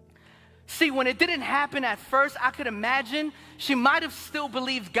 See, when it didn't happen at first, I could imagine she might have still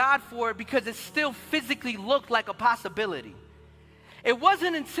believed God for it because it still physically looked like a possibility. It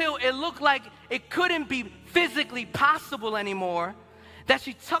wasn't until it looked like it couldn't be physically possible anymore That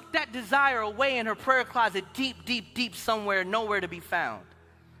she tucked that desire away in her prayer closet deep, deep, deep somewhere, nowhere to be found.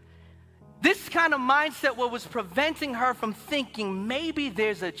 This kind of mindset was preventing her from thinking maybe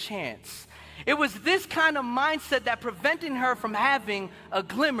there's a chance. It was this kind of mindset that prevented her from having a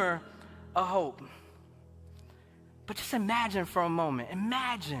glimmer of hope. But just imagine for a moment,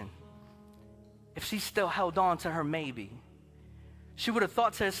 imagine if she still held on to her maybe. She would have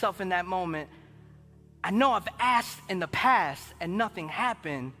thought to herself in that moment, I know I've asked in the past and nothing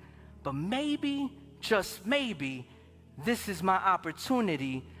happened, but maybe, just maybe, this is my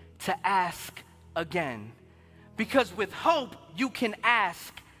opportunity to ask again. Because with hope, you can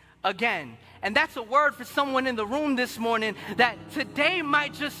ask again. And that's a word for someone in the room this morning, that today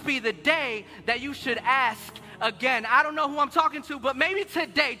might just be the day that you should ask again. I don't know who I'm talking to, but maybe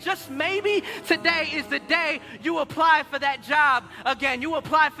today, just maybe today is the day you apply for that job again. You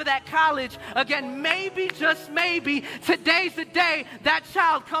apply for that college again. Maybe, just maybe, today's the day that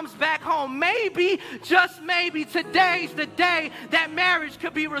child comes back home. Maybe, just maybe, today's the day that marriage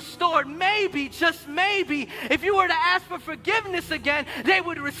could be restored. Maybe, just maybe, if you were to ask for forgiveness again, they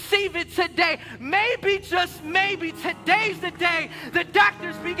would receive it today. Maybe, just maybe, today's the day the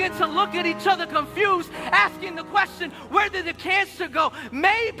doctors begin to look at each other confused, asking the question, where did the cancer go?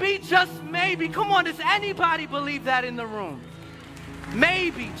 Maybe, just maybe. Come on, does anybody believe that in the room?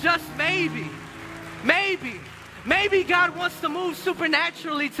 Maybe, just maybe. Maybe. Maybe God wants to move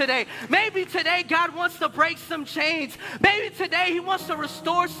supernaturally today. Maybe today God wants to break some chains. Maybe today He wants to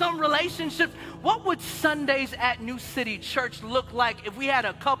restore some relationships. What would Sundays at New City Church look like if we had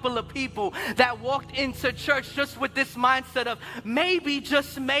a couple of people that walked into church just with this mindset of maybe,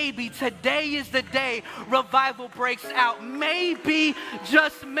 just maybe, today is the day revival breaks out. Maybe,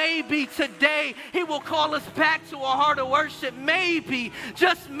 just maybe, today He will call us back to a heart of worship. Maybe,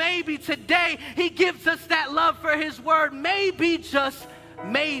 just maybe, today He gives us that love for His word. Maybe, just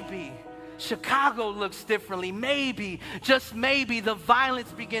maybe, Chicago looks differently. Maybe, just maybe, the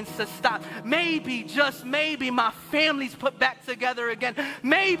violence begins to stop. Maybe, just maybe, my family's put back together again.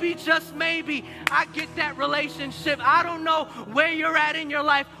 Maybe, just maybe, I get that relationship. I don't know where you're at in your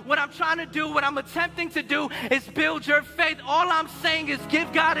life. What I'm trying to do, what I'm attempting to do is build your faith. All I'm saying is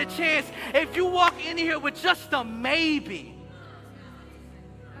give God a chance. If you walk in here with just a maybe,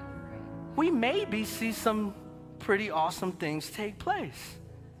 we maybe see some pretty awesome things take place.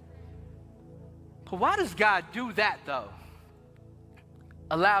 But why does God do that, though?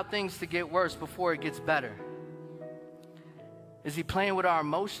 Allow things to get worse before it gets better. Is He playing with our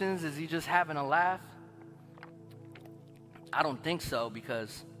emotions? Is He just having a laugh? I don't think so,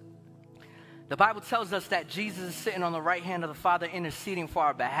 because the Bible tells us that Jesus is sitting on the right hand of the Father interceding for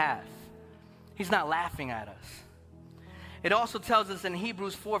our behalf. He's not laughing at us. It also tells us in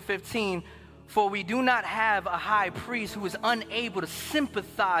Hebrews 4:15, for we do not have a high priest who is unable to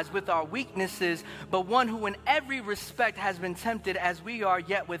sympathize with our weaknesses, but one who in every respect has been tempted as we are,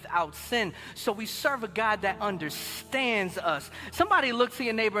 yet without sin. So we serve a God that understands us. Somebody look to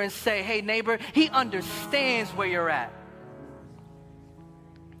your neighbor and say, hey neighbor, He understands where you're at.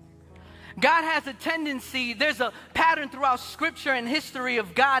 God has a tendency, there's a pattern throughout scripture and history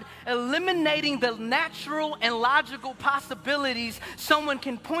of God eliminating the natural and logical possibilities someone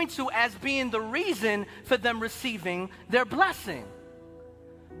can point to as being the reason for them receiving their blessing.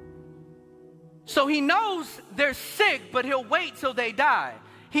 So He knows they're sick, but He'll wait till they die.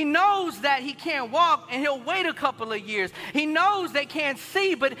 He knows that he can't walk, and He'll wait a couple of years. He knows they can't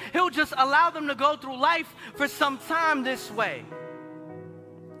see, but He'll just allow them to go through life for some time this way.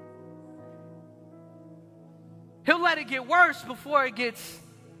 He'll let it get worse before it gets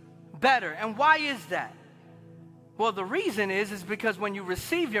better. And why is that? Well, the reason is because when you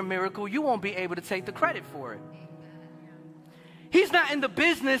receive your miracle, you won't be able to take the credit for it. He's not in the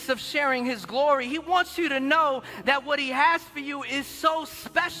business of sharing His glory. He wants you to know that what He has for you is so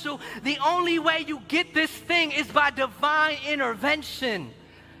special. The only way you get this thing is by divine intervention.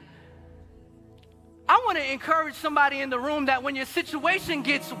 I want to encourage somebody in the room that when your situation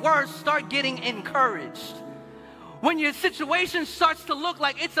gets worse, start getting encouraged. When your situation starts to look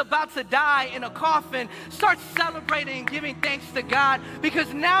like it's about to die in a coffin, start celebrating and giving thanks to God,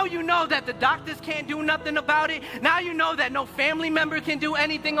 because now you know that the doctors can't do nothing about it. Now you know that no family member can do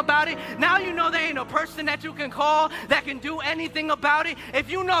anything about it. Now you know there ain't a person that you can call that can do anything about it. If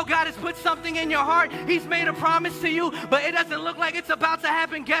you know God has put something in your heart, He's made a promise to you, but it doesn't look like it's about to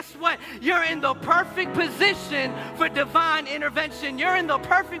happen, guess what? You're in the perfect position for divine intervention. You're in the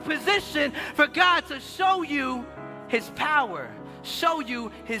perfect position for God to show you His power, show you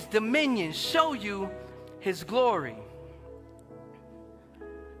His dominion, show you His glory.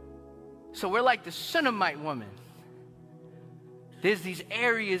 So we're like the Shunammite woman. There's these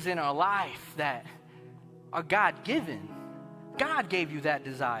areas in our life that are God-given. God gave you that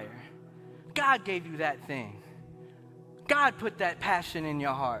desire. God gave you that thing. God put that passion in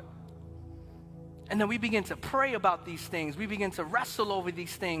your heart. And then we begin to pray about these things. We begin to wrestle over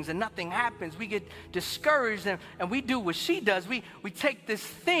these things and nothing happens. We get discouraged and we do what she does. We take this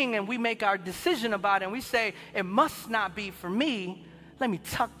thing and we make our decision about it and we say, it must not be for me. Let me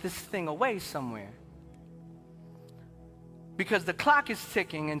tuck this thing away somewhere. Because the clock is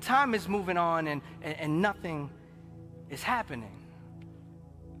ticking and time is moving on and nothing is happening.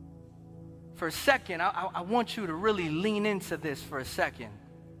 For a second, I want you to really lean into this for a second.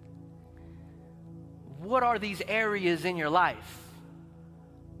 What are these areas in your life?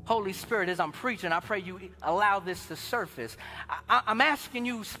 Holy Spirit, as I'm preaching, I pray you allow this to surface. I'm asking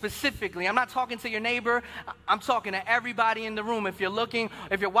you specifically. I'm not talking to your neighbor. I'm talking to everybody in the room. If you're looking,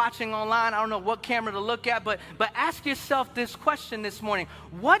 if you're watching online, I don't know what camera to look at, but ask yourself this question this morning.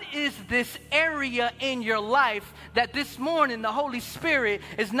 What is this area in your life that this morning the Holy Spirit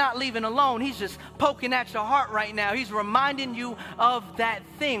is not leaving alone? He's just poking at your heart right now. He's reminding you of that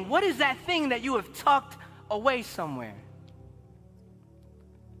thing. What is that thing that you have tucked away somewhere?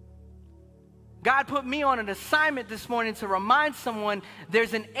 God put me on an assignment this morning to remind someone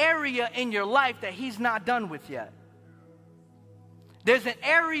there's an area in your life that he's not done with yet. There's an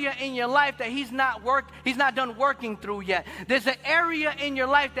area in your life that he's not done working through yet. There's an area in your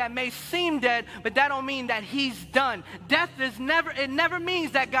life that may seem dead, but that don't mean that he's done. Death never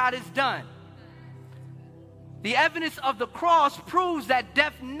means that God is done. The evidence of the cross proves that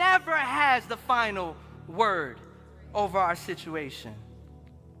death never has the final word over our situation.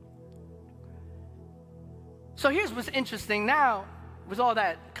 So here's what's interesting now, with all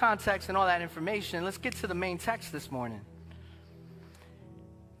that context and all that information, let's get to the main text this morning.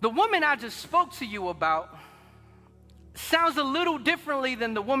 The woman I just spoke to you about sounds a little differently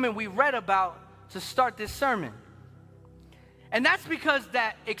than the woman we read about to start this sermon. And that's because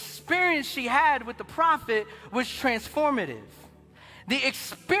that experience she had with the prophet was transformative. The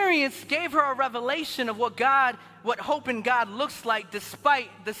experience gave her a revelation of what hope in God looks like despite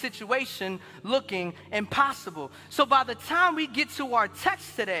the situation looking impossible. So by the time we get to our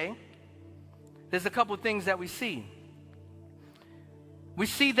text today, there's a couple things that we see. We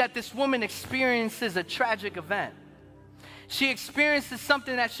see that this woman experiences a tragic event. She experiences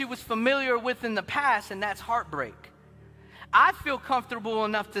something that she was familiar with in the past, and that's heartbreak. I feel comfortable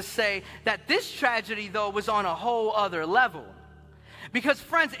enough to say that this tragedy, though, was on a whole other level. Because,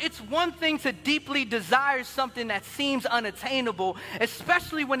 friends, it's one thing to deeply desire something that seems unattainable,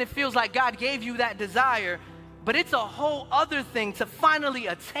 especially when it feels like God gave you that desire, but it's a whole other thing to finally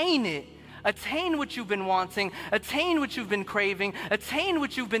attain it, attain what you've been wanting, attain what you've been craving, attain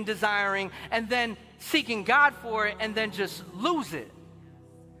what you've been desiring, and then seeking God for it, and then just lose it.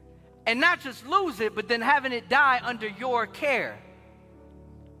 And not just lose it, but then having it die under your care.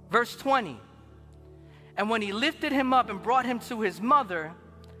 Verse 20. And when he lifted him up and brought him to his mother,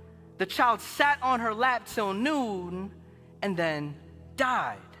 the child sat on her lap till noon and then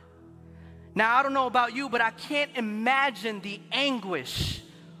died. Now, I don't know about you, but I can't imagine the anguish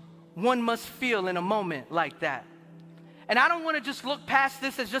one must feel in a moment like that. And I don't want to just look past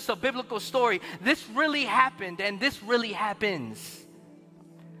this as just a biblical story. This really happened, and this really happens.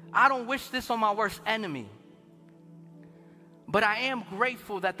 I don't wish this on my worst enemy. But I am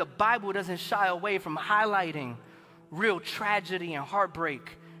grateful that the Bible doesn't shy away from highlighting real tragedy and heartbreak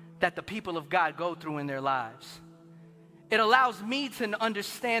that the people of God go through in their lives. It allows me to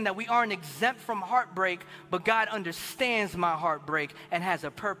understand that we aren't exempt from heartbreak, but God understands my heartbreak and has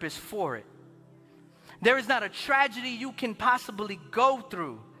a purpose for it. There is not a tragedy you can possibly go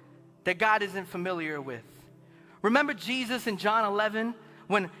through that God isn't familiar with. Remember Jesus in John 11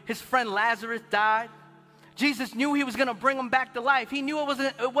 when his friend Lazarus died? Jesus knew he was going to bring him back to life. He knew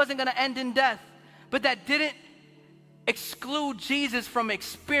it wasn't going to end in death. But that didn't exclude Jesus from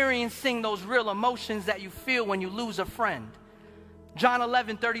experiencing those real emotions that you feel when you lose a friend. John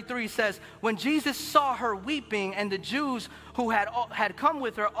 11:33 says, when Jesus saw her weeping and the Jews who had come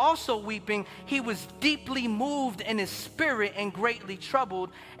with her also weeping, he was deeply moved in his spirit and greatly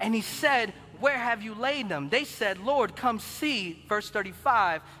troubled. And he said, where have you laid them? They said, Lord, come see. Verse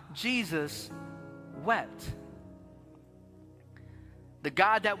 35, Jesus wept. The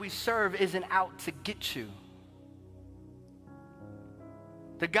God that we serve isn't out to get you.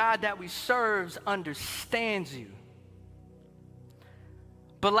 The God that we serve understands you.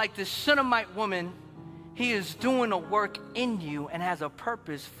 But like the Shunammite woman, he is doing a work in you and has a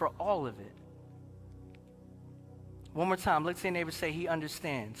purpose for all of it. One more time, look to your neighbor, say he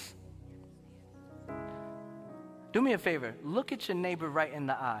understands. Do me a favor. Look at your neighbor right in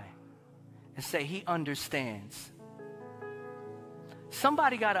the eye and say, he understands.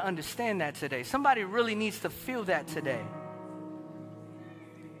 Somebody got to understand that today. Somebody really needs to feel that today.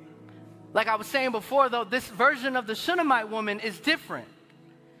 Like I was saying before, though, this version of the Shunammite woman is different.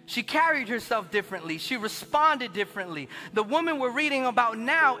 She carried herself differently. She responded differently. The woman we're reading about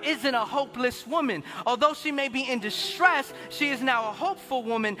now isn't a hopeless woman. Although she may be in distress, she is now a hopeful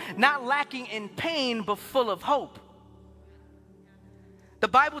woman, not lacking in pain, but full of hope. The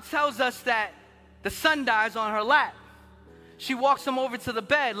Bible tells us that the son dies on her lap. She walks him over to the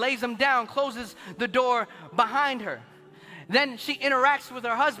bed, lays him down, closes the door behind her. Then she interacts with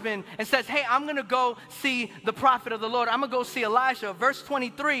her husband and says, hey, I'm going to go see the prophet of the Lord. I'm going to go see Elijah. Verse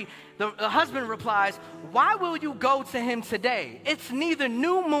 23, the husband replies, why will you go to him today? It's neither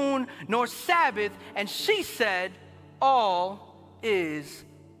new moon nor Sabbath. And she said, all is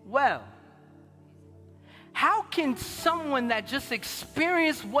well. How can someone that just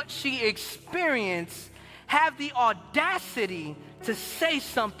experienced what she experienced have the audacity to say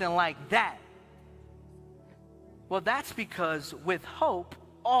something like that? Well, that's because with hope,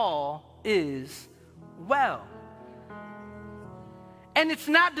 all is well. And it's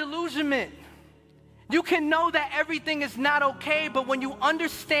not delusionment. You can know that everything is not okay, but when you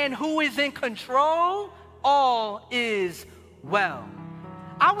understand who is in control, all is well.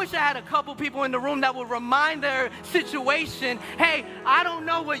 I wish I had a couple people in the room that would remind their situation, hey, I don't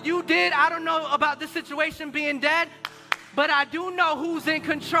know what you did. I don't know about this situation being dead. But I do know who's in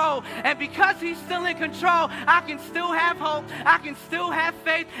control. And because he's still in control, I can still have hope, I can still have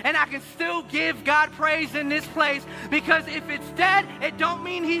faith, and I can still give God praise in this place. Because if it's dead, it don't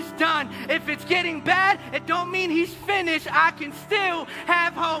mean he's done. If it's getting bad, it don't mean he's finished. I can still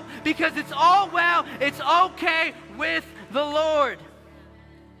have hope because it's all well, it's okay with the Lord.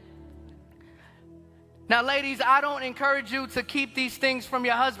 Now, ladies, I don't encourage you to keep these things from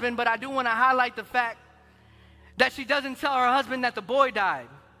your husband, but I do want to highlight the fact that she doesn't tell her husband that the boy died.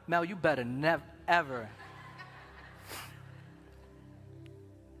 Mel, you better never, ever.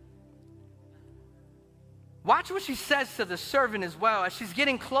 Watch what she says to the servant as well. As she's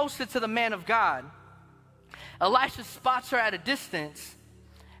getting closer to the man of God, Elisha spots her at a distance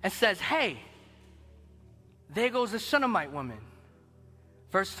and says, hey, there goes the Shunammite woman.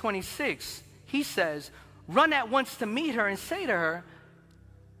 Verse 26, he says, run at once to meet her and say to her,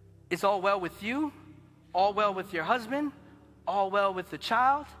 is all well with you? All well with your husband? All well with the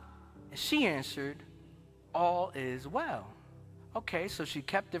child? And she answered, all is well. Okay, so she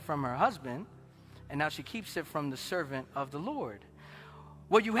kept it from her husband, and now she keeps it from the servant of the Lord.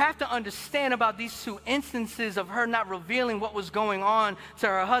 What you have to understand about these two instances of her not revealing what was going on to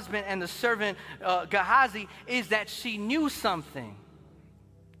her husband and the servant Gehazi is that she knew something.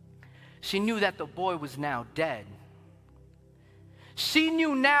 She knew that the boy was now dead. She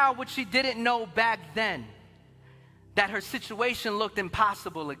knew now what she didn't know back then, that her situation looked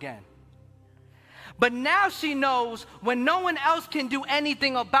impossible again. But now she knows when no one else can do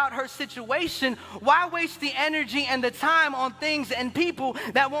anything about her situation, why waste the energy and the time on things and people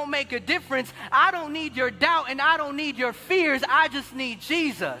that won't make a difference? I don't need your doubt and I don't need your fears. I just need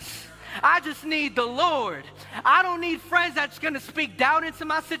Jesus. I just need the Lord. I don't need friends that's going to speak doubt into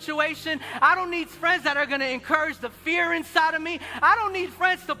my situation. I don't need friends that are going to encourage the fear inside of me. I don't need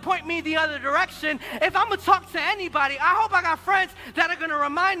friends to point me the other direction. If I'm going to talk to anybody, I hope I got friends that are going to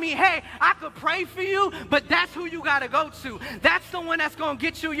remind me, hey, I could pray for you, but that's who you got to go to. That's the one that's going to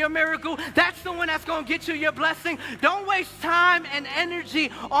get you your miracle. That's the one that's going to get you your blessing. Don't waste time and energy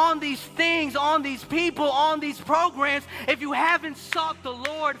on these things, on these people, on these programs if you haven't sought the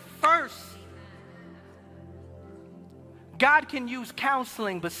Lord first. God can use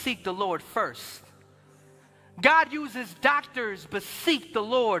counseling, but seek the Lord first. God uses doctors, but seek the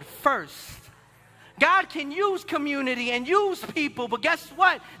Lord first. God can use community and use people, but guess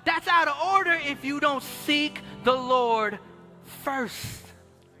what? That's out of order if you don't seek the Lord first.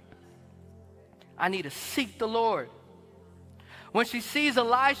 I need to seek the Lord. When she sees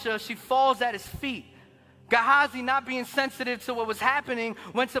Elisha, she falls at his feet. Gehazi, not being sensitive to what was happening,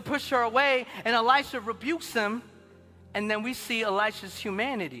 went to push her away, and Elisha rebukes him. And then we see Elisha's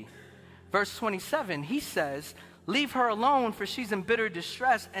humanity. Verse 27, he says, leave her alone, for she's in bitter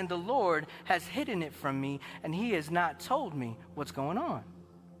distress, and the Lord has hidden it from me, and he has not told me what's going on.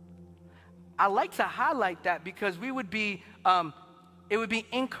 I like to highlight that because it would be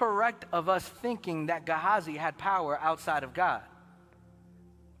incorrect of us thinking that Gehazi had power outside of God.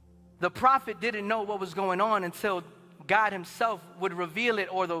 The prophet didn't know what was going on until God himself would reveal it,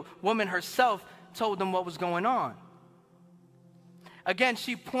 or the woman herself told them what was going on. Again,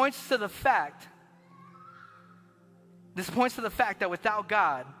 she points to the fact This points to the fact that without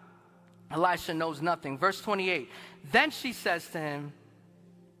God, Elisha knows nothing. Verse 28, then she says to him,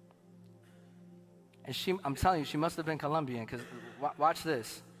 and I'm telling you, she must have been Colombian, because watch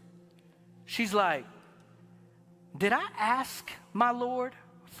this. She's like, did I ask my Lord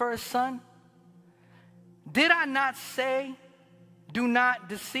for a son? Did I not say, do not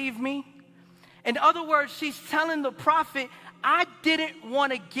deceive me? In other words, she's telling the prophet, I didn't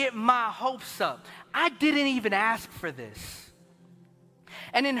want to get my hopes up. I didn't even ask for this.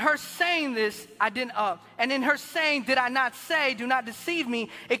 And in her saying this, and in her saying, did I not say, do not deceive me,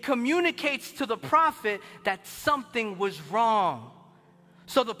 it communicates to the prophet that something was wrong.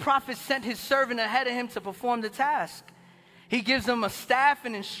 So the prophet sent his servant ahead of him to perform the task. He gives him a staff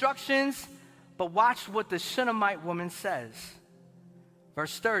and instructions, but watch what the Shunammite woman says.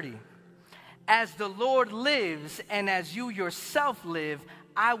 Verse 30, as the Lord lives and as you yourself live,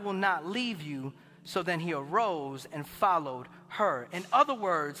 I will not leave you. So then he arose and followed her. In other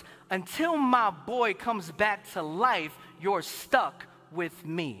words, until my boy comes back to life, you're stuck with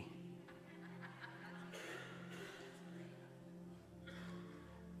me.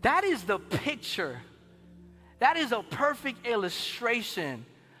 That is the picture. That is a perfect illustration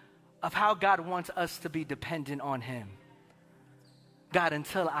of how God wants us to be dependent on him. God,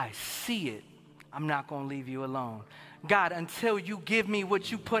 until I see it, I'm not going to leave you alone. God, until you give me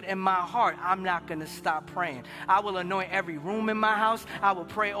what you put in my heart, I'm not going to stop praying. I will anoint every room in my house. I will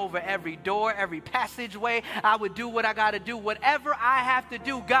pray over every door, every passageway. I would do what I got to do. Whatever I have to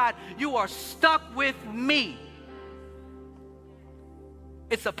do, God, you are stuck with me.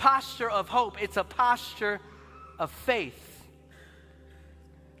 It's a posture of hope. It's a posture of faith.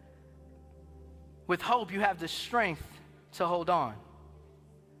 With hope, you have the strength to hold on.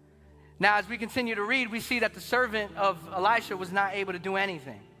 Now, as we continue to read, we see that the servant of Elisha was not able to do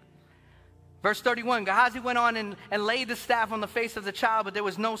anything. Verse 31, Gehazi went on and laid the staff on the face of the child, but there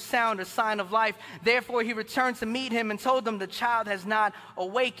was no sound or sign of life. Therefore, he returned to meet him and told him the child has not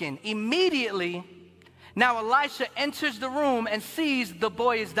awakened. Immediately, now Elisha enters the room and sees the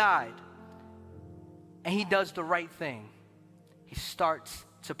boy has died. And he does the right thing. He starts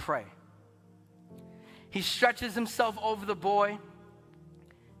to pray. He stretches himself over the boy.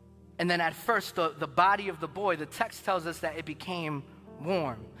 And then at first, the body of the boy, the text tells us that it became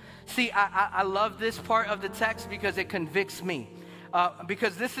warm. See, I love this part of the text because it convicts me.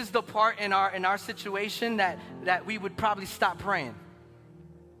 Because this is the part in our situation that we would probably stop praying.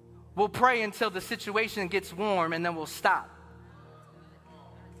 We'll pray until the situation gets warm and then we'll stop.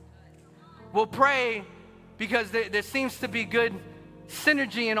 We'll pray because there seems to be good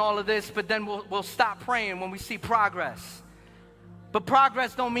synergy in all of this, but then we'll stop praying when we see progress. But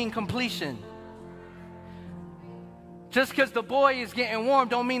progress don't mean completion. Just because the boy is getting warm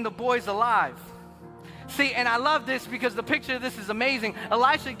don't mean the boy's alive. See, and I love this because the picture of this is amazing.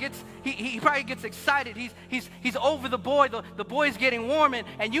 Elisha he probably gets excited. He's over the boy. The boy's getting warm,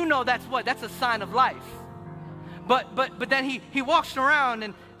 and you know that's what? That's a sign of life. But then he walks around,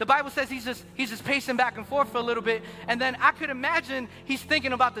 and the Bible says he's just pacing back and forth for a little bit, and then I could imagine he's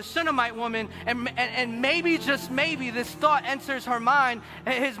thinking about the Shunammite woman, and maybe, just maybe, this thought enters his mind,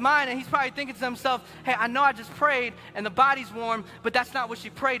 and he's probably thinking to himself, hey, I know I just prayed, and the body's warm, but that's not what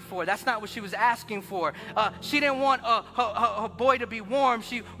she prayed for. That's not what she was asking for. She didn't want her boy to be warm.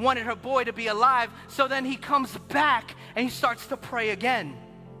 She wanted her boy to be alive. So then he comes back, and he starts to pray again.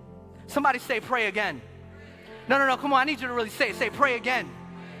 Somebody say, pray again. No, come on, I need you to really say it. Say, pray again.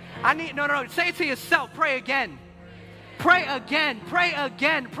 No, say it to yourself, pray again. Pray again, pray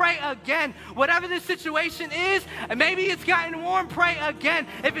again, pray again. Whatever the situation is, and maybe it's gotten warm, pray again.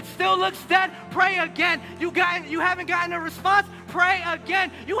 If it still looks dead, pray again. You haven't gotten a response, pray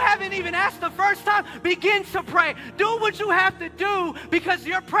again. You haven't even asked the first time, begin to pray. Do what you have to do, because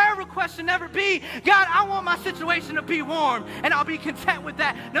your prayer request should never be, God, I want my situation to be warm, and I'll be content with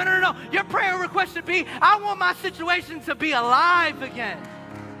that. No. Your prayer request should be, I want my situation to be alive again.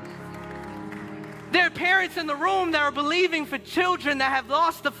 There are parents in the room that are believing for children that have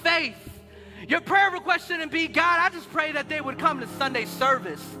lost the faith. Your prayer request shouldn't be, God, I just pray that they would come to Sunday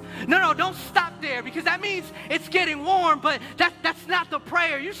service. No, don't stop there, because that means it's getting warm, but that's not the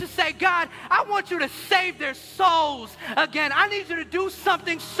prayer. You should say, God, I want you to save their souls again. I need you to do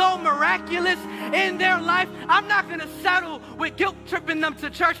something so miraculous in their life. I'm not going to settle with guilt tripping them to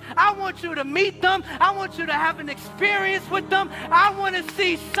church. I want you to meet them. I want you to have an experience with them. I want to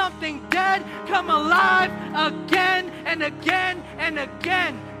see something dead come alive again and again and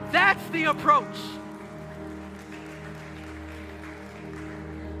again. That's the approach.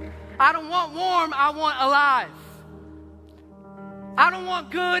 I don't want warm, I want alive. I don't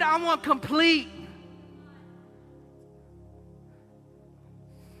want good, I want complete.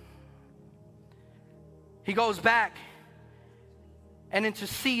 He goes back and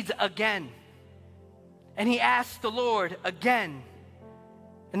intercedes again. And he asks the Lord again.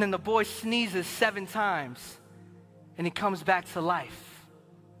 And then the boy sneezes 7 times. And he comes back to life.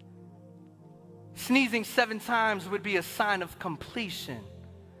 Sneezing 7 times would be a sign of completion.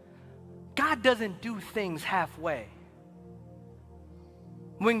 God doesn't do things halfway.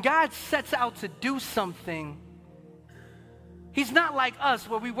 When God sets out to do something, He's not like us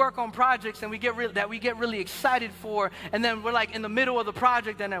where we work on projects and we get really excited for, and then we're like in the middle of the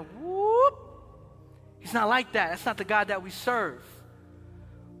project and then whoop. He's not like that. That's not the God that we serve.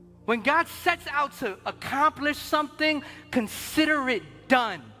 When God sets out to accomplish something, consider it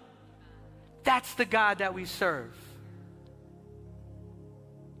done. That's the God that we serve.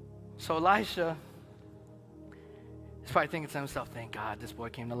 So Elisha is probably thinking to himself, thank God this boy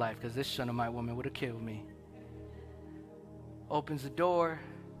came to life, because this Shunammite woman would have killed me. Opens the door,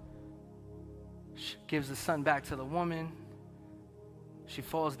 gives the son back to the woman. She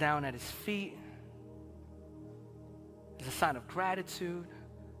falls down at his feet. It's a sign of gratitude,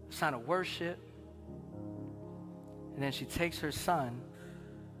 a sign of worship. And then she takes her son,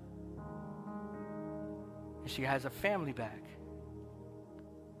 and she has her family back.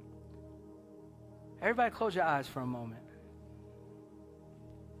 Everybody close your eyes for a moment.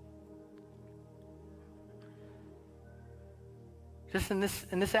 Just in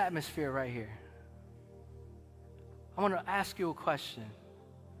this atmosphere right here, I want to ask you a question.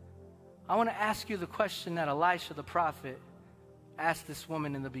 I want to ask you the question that Elisha the prophet asked this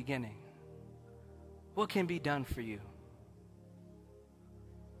woman in the beginning. What can be done for you?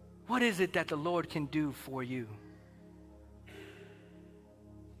 What is it that the Lord can do for you?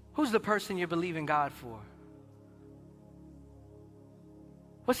 Who's the person you're believing God for?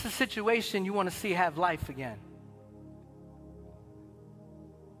 What's the situation you want to see have life again?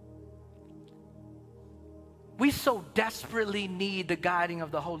 We so desperately need the guiding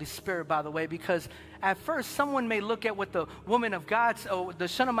of the Holy Spirit, by the way, because at first someone may look at what the woman of God, or the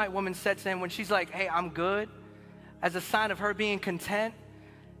Shunammite woman said to him when she's like, hey, I'm good, as a sign of her being content.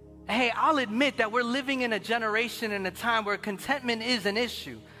 Hey, I'll admit that we're living in a generation and a time where contentment is an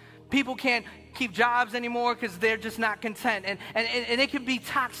issue. People can't keep jobs anymore because they're just not content. And it can be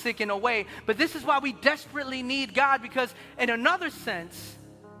toxic in a way. But this is why we desperately need God, because in another sense,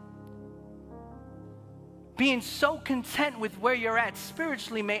 being so content with where you're at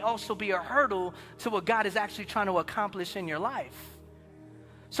spiritually may also be a hurdle to what God is actually trying to accomplish in your life.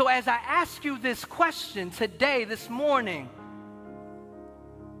 So as I ask you this question today, this morning,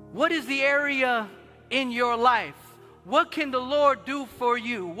 what is the area in your life? What can the Lord do for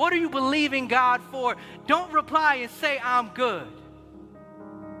you? What are you believing God for? Don't reply and say, I'm good,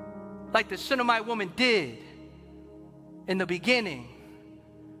 like the Shunammite woman did in the beginning.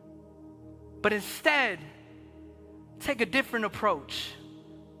 But instead, take a different approach.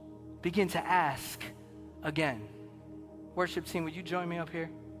 Begin to ask again. Worship team, would you join me up here?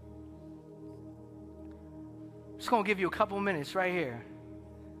 I'm just going to give you a couple minutes right here.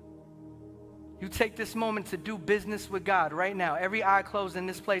 You take this moment to do business with God right now. Every eye closed in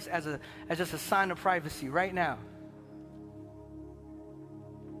this place as just a sign of privacy right now.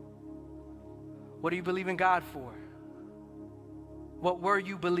 What are you believing God for? What were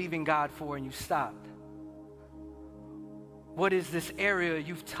you believing God for and you stopped? What is this area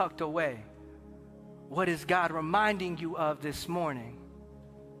you've tucked away? What is God reminding you of this morning?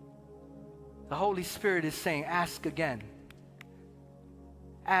 The Holy Spirit is saying, ask again.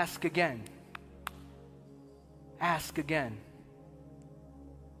 Ask again. Ask again.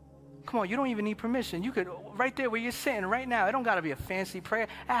 Come on, you don't even need permission. You could, right there where you're sitting right now, it don't got to be a fancy prayer.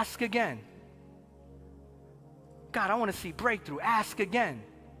 Ask again. God, I want to see breakthrough. Ask again.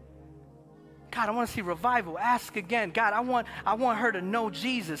 God, I want to see revival. Ask again. God, I want her to know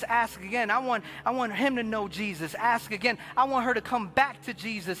Jesus. Ask again. I want him to know Jesus. Ask again. I want her to come back to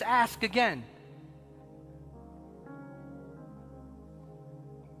Jesus. Ask again.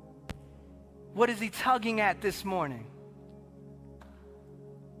 What is he tugging at this morning?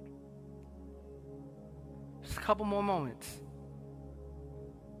 Just a couple more moments.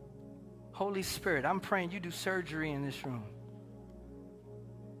 Holy Spirit, I'm praying you do surgery in this room.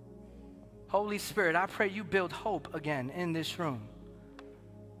 Holy Spirit, I pray you build hope again in this room.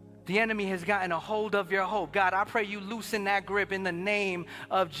 the enemy has gotten a hold of your hope. God, I pray you loosen that grip in the name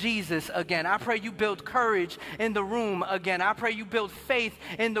of Jesus again. I pray you build courage in the room again. I pray you build faith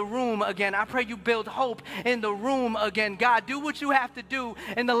in the room again. I pray you build hope in the room again. God, do what you have to do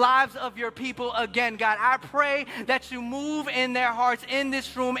in the lives of your people again. God, I pray that you move in their hearts, in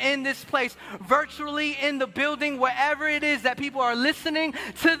this room, in this place, virtually in the building, wherever it is that people are listening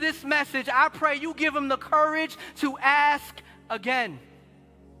to this message. I pray you give them the courage to ask again.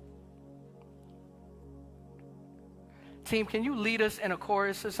 Team, can you lead us in a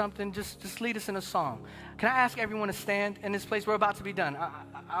chorus or something? Just lead us in a song. Can I ask everyone to stand in this place? We're about to be done.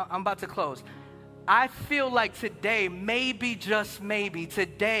 I'm about to close. I feel like today, maybe, just maybe,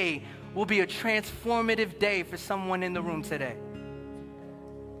 today will be a transformative day for someone in the room today.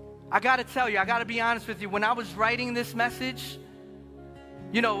 I got to tell you, I got to be honest with you. When I was writing this message,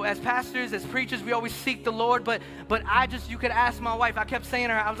 you know, as pastors, as preachers, we always seek the Lord, but you could ask my wife. I kept saying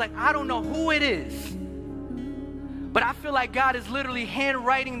to her, I was like, I don't know who it is, but I feel like God is literally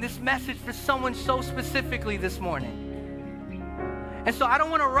handwriting this message for someone so specifically this morning. And so I don't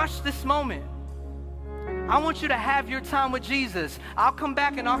want to rush this moment. I want you to have your time with Jesus. I'll come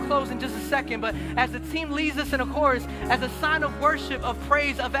back and I'll close in just a second, but as the team leads us in a chorus, as a sign of worship, of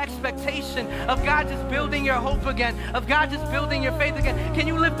praise, of expectation, of God just building your hope again, of God just building your faith again, can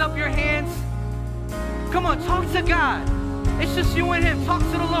you lift up your hands? Come on, talk to God. It's just you and him. Talk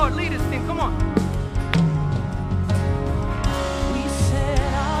to the Lord. Lead us, team. Come on.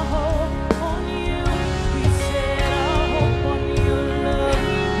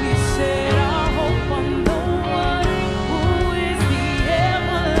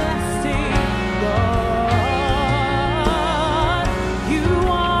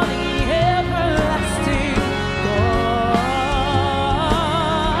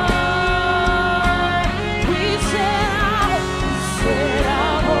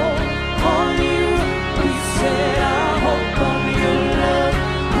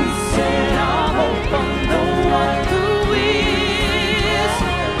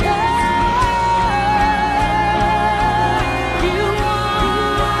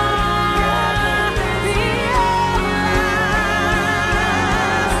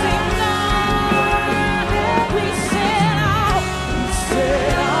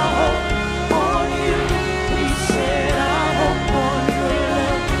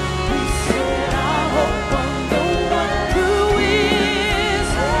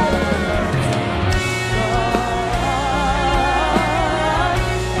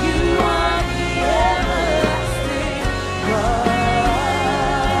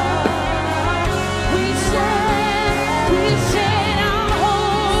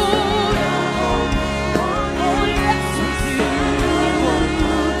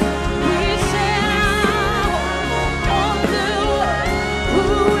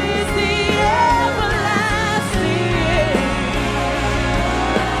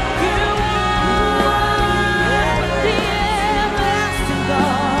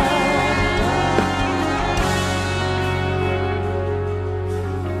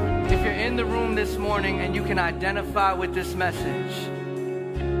 Identify with this message.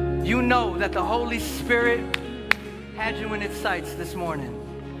 You know that the Holy Spirit had you in its sights this morning.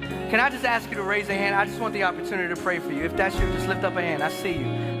 Can I just ask you to raise a hand? I just want the opportunity to pray for you. If that's you, just lift up a hand. I see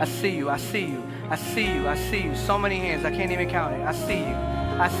you. I see you. I see you. I see you. I see you. So many hands, I can't even count it. I see you.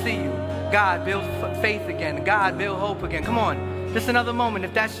 I see you. God, build faith again. God, build hope again. Come on. Just another moment.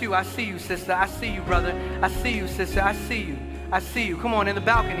 If that's you, I see you, sister. I see you, brother. I see you, sister. I see you. I see you. Come on, in the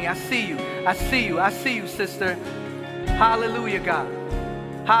balcony. I see you. I see you. I see you, sister. Hallelujah, God.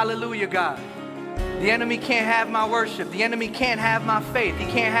 Hallelujah, God. The enemy can't have my worship. The enemy can't have my faith. He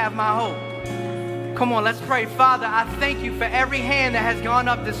can't have my hope. Come on, let's pray. Father, I thank you for every hand that has gone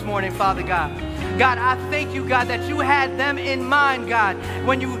up this morning, Father God. God, I thank you, God, that you had them in mind, God,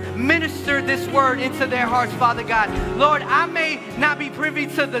 when you ministered this word into their hearts, Father God. Lord, I may not be privy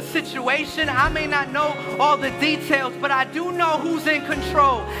to the situation. I may not know all the details, but I do know who's in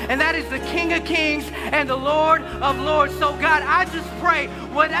control, and that is the King of Kings and the Lord of Lords. So, God, I just pray,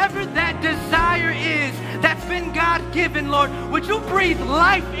 whatever that desire is that's been God-given, Lord, would you breathe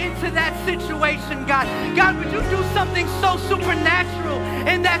life into that situation, God. God, would you do something so supernatural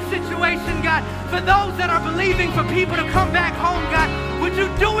in that situation, God? For those that are believing for people to come back home, God, would you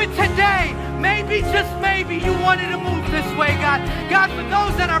do it today? Maybe, just maybe, you wanted to move this way, God. God, for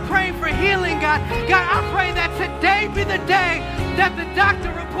those that are praying for healing, God, God, I pray that today be the day that the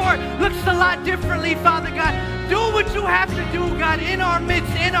doctor report looks a lot differently, Father God. Do what you have to do, God, in our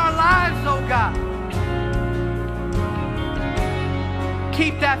midst, in our lives, oh God.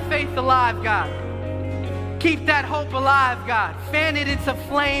 Keep that faith alive, God. Keep that hope alive, God. Fan it into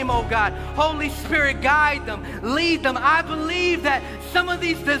flame, oh God. Holy Spirit, guide them, lead them. I believe that some of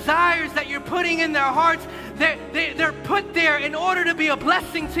these desires that you're putting in their hearts, they're put there in order to be a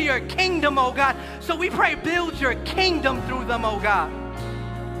blessing to your kingdom, oh God. So we pray, build your kingdom through them, oh God.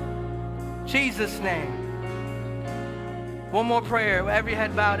 Jesus' name. One more prayer, every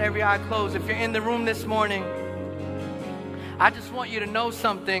head bowed, every eye closed. If you're in the room this morning, I just want you to know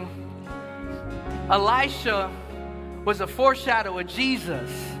something. Elisha was a foreshadow of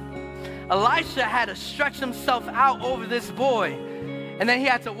Jesus. Elisha had to stretch himself out over this boy, and then he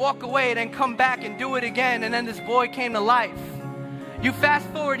had to walk away and then come back and do it again, and then this boy came to life. You fast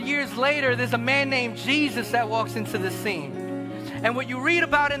forward years later, there's a man named Jesus that walks into the scene. And what you read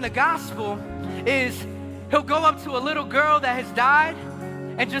about in the gospel is he'll go up to a little girl that has died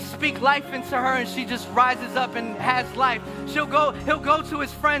and just speak life into her, and she just rises up and has life. He'll go to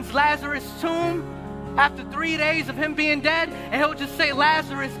his friend's Lazarus' tomb after 3 days of him being dead, and he'll just say,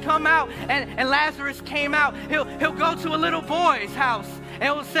 Lazarus, come out, and Lazarus came out. He'll go to a little boy's house, and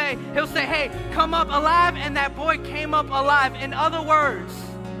he'll say, hey, come up alive, and that boy came up alive. In other words,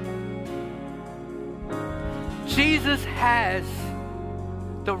 Jesus has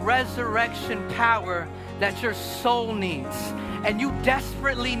the resurrection power that your soul needs, and you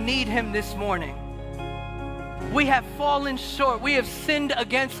desperately need him this morning. We have fallen short. We have sinned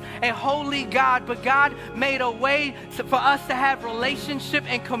against a holy God, but God made a way for us to have relationship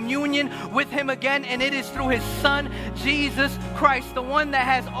and communion with him again, and it is through his son, Jesus Christ, the one that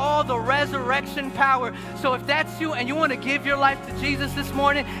has all the resurrection power. So if that's you and you want to give your life to Jesus this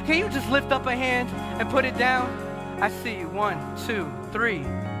morning, can you just lift up a hand and put it down? I see you. 1, 2, 3.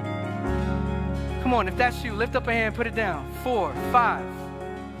 Come on, if that's you, lift up a hand, put it down. 4, 5.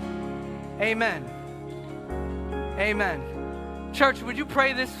 Amen. Amen. Church, would you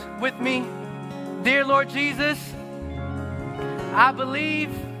pray this with me? Dear Lord Jesus, I believe,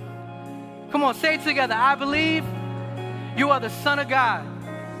 come on, say it together. I believe you are the Son of God.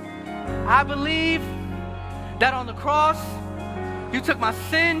 I believe that on the cross, you took my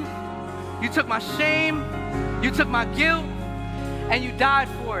sin, you took my shame, you took my guilt, and you died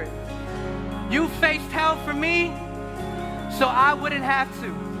for it. You faced hell for me so I wouldn't have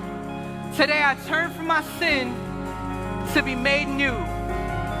to. Today I turn from my sin to be made new.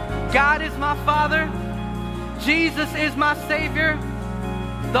 God is my Father. Jesus is my Savior.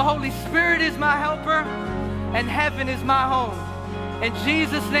 The Holy Spirit is my helper. And heaven is my home. In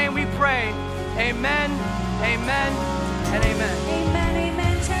Jesus' name we pray. Amen, amen, and amen. Amen,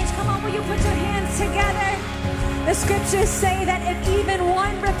 amen. Church, come on, will you put your hands together? The scriptures say that if even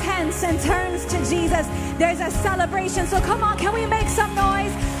one repents and turns to Jesus, there's a celebration. So come on, can we make some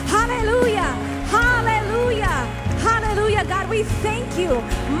noise? Hallelujah, hallelujah, hallelujah. God, we thank you,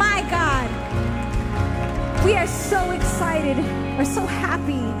 my God. We are so excited. We're so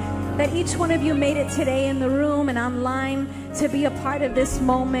happy that each one of you made it today in the room and online to be a part of this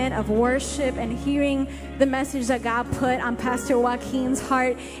moment of worship and hearing the message that God put on Pastor Joaquin's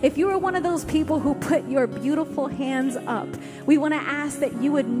heart. If you are one of those people who put your beautiful hands up, we want to ask that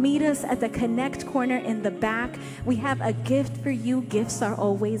you would meet us at the Connect corner in the back. We have a gift for you. Gifts are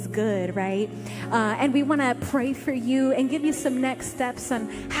always good, right? And we want to pray for you and give you some next steps on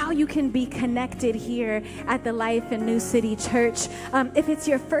how you can be connected here at the Life in New City Church. If it's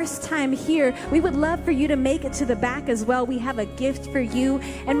your first time here, we would love for you to make it to the back as well. We have a gift for you,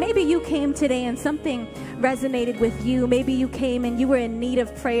 and maybe you came today and something resonated with you. Maybe you came and you were in need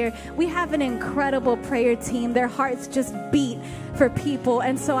of prayer. We have an incredible prayer team. Their hearts just beat for people,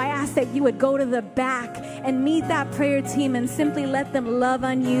 and so I ask that you would go to the back and meet that prayer team and simply let them love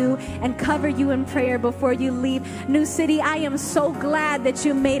on you and cover you in prayer before you leave New City. I am so glad that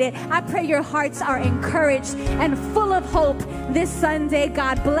you made it. I pray your hearts are encouraged and full of hope this Sunday.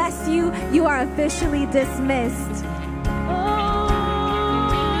 God bless you. You are officially dismissed.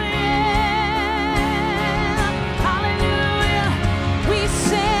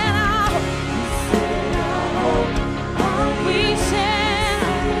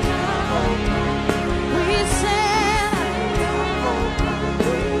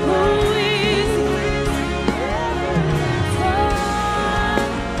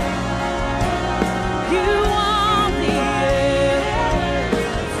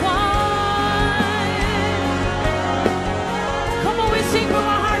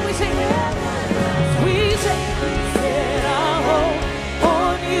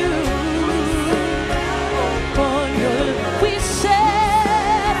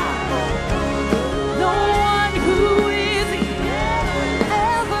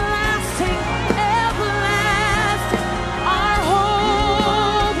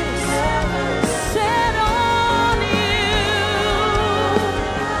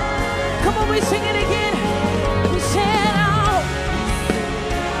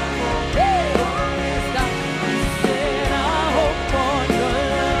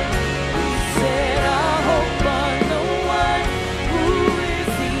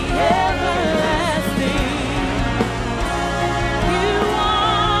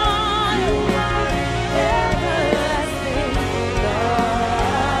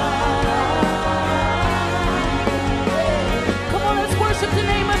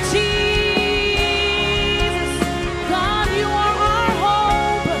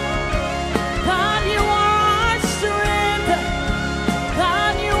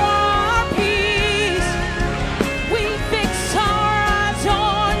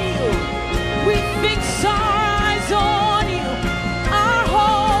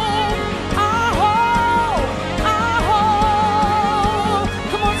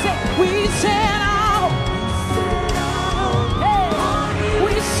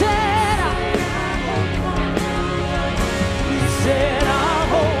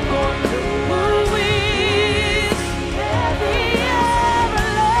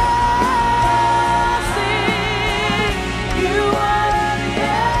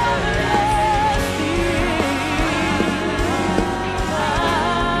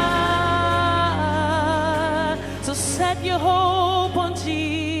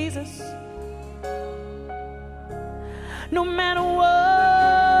 no matter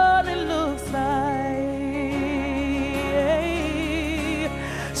what it looks like.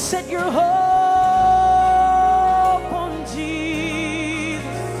 Set your heart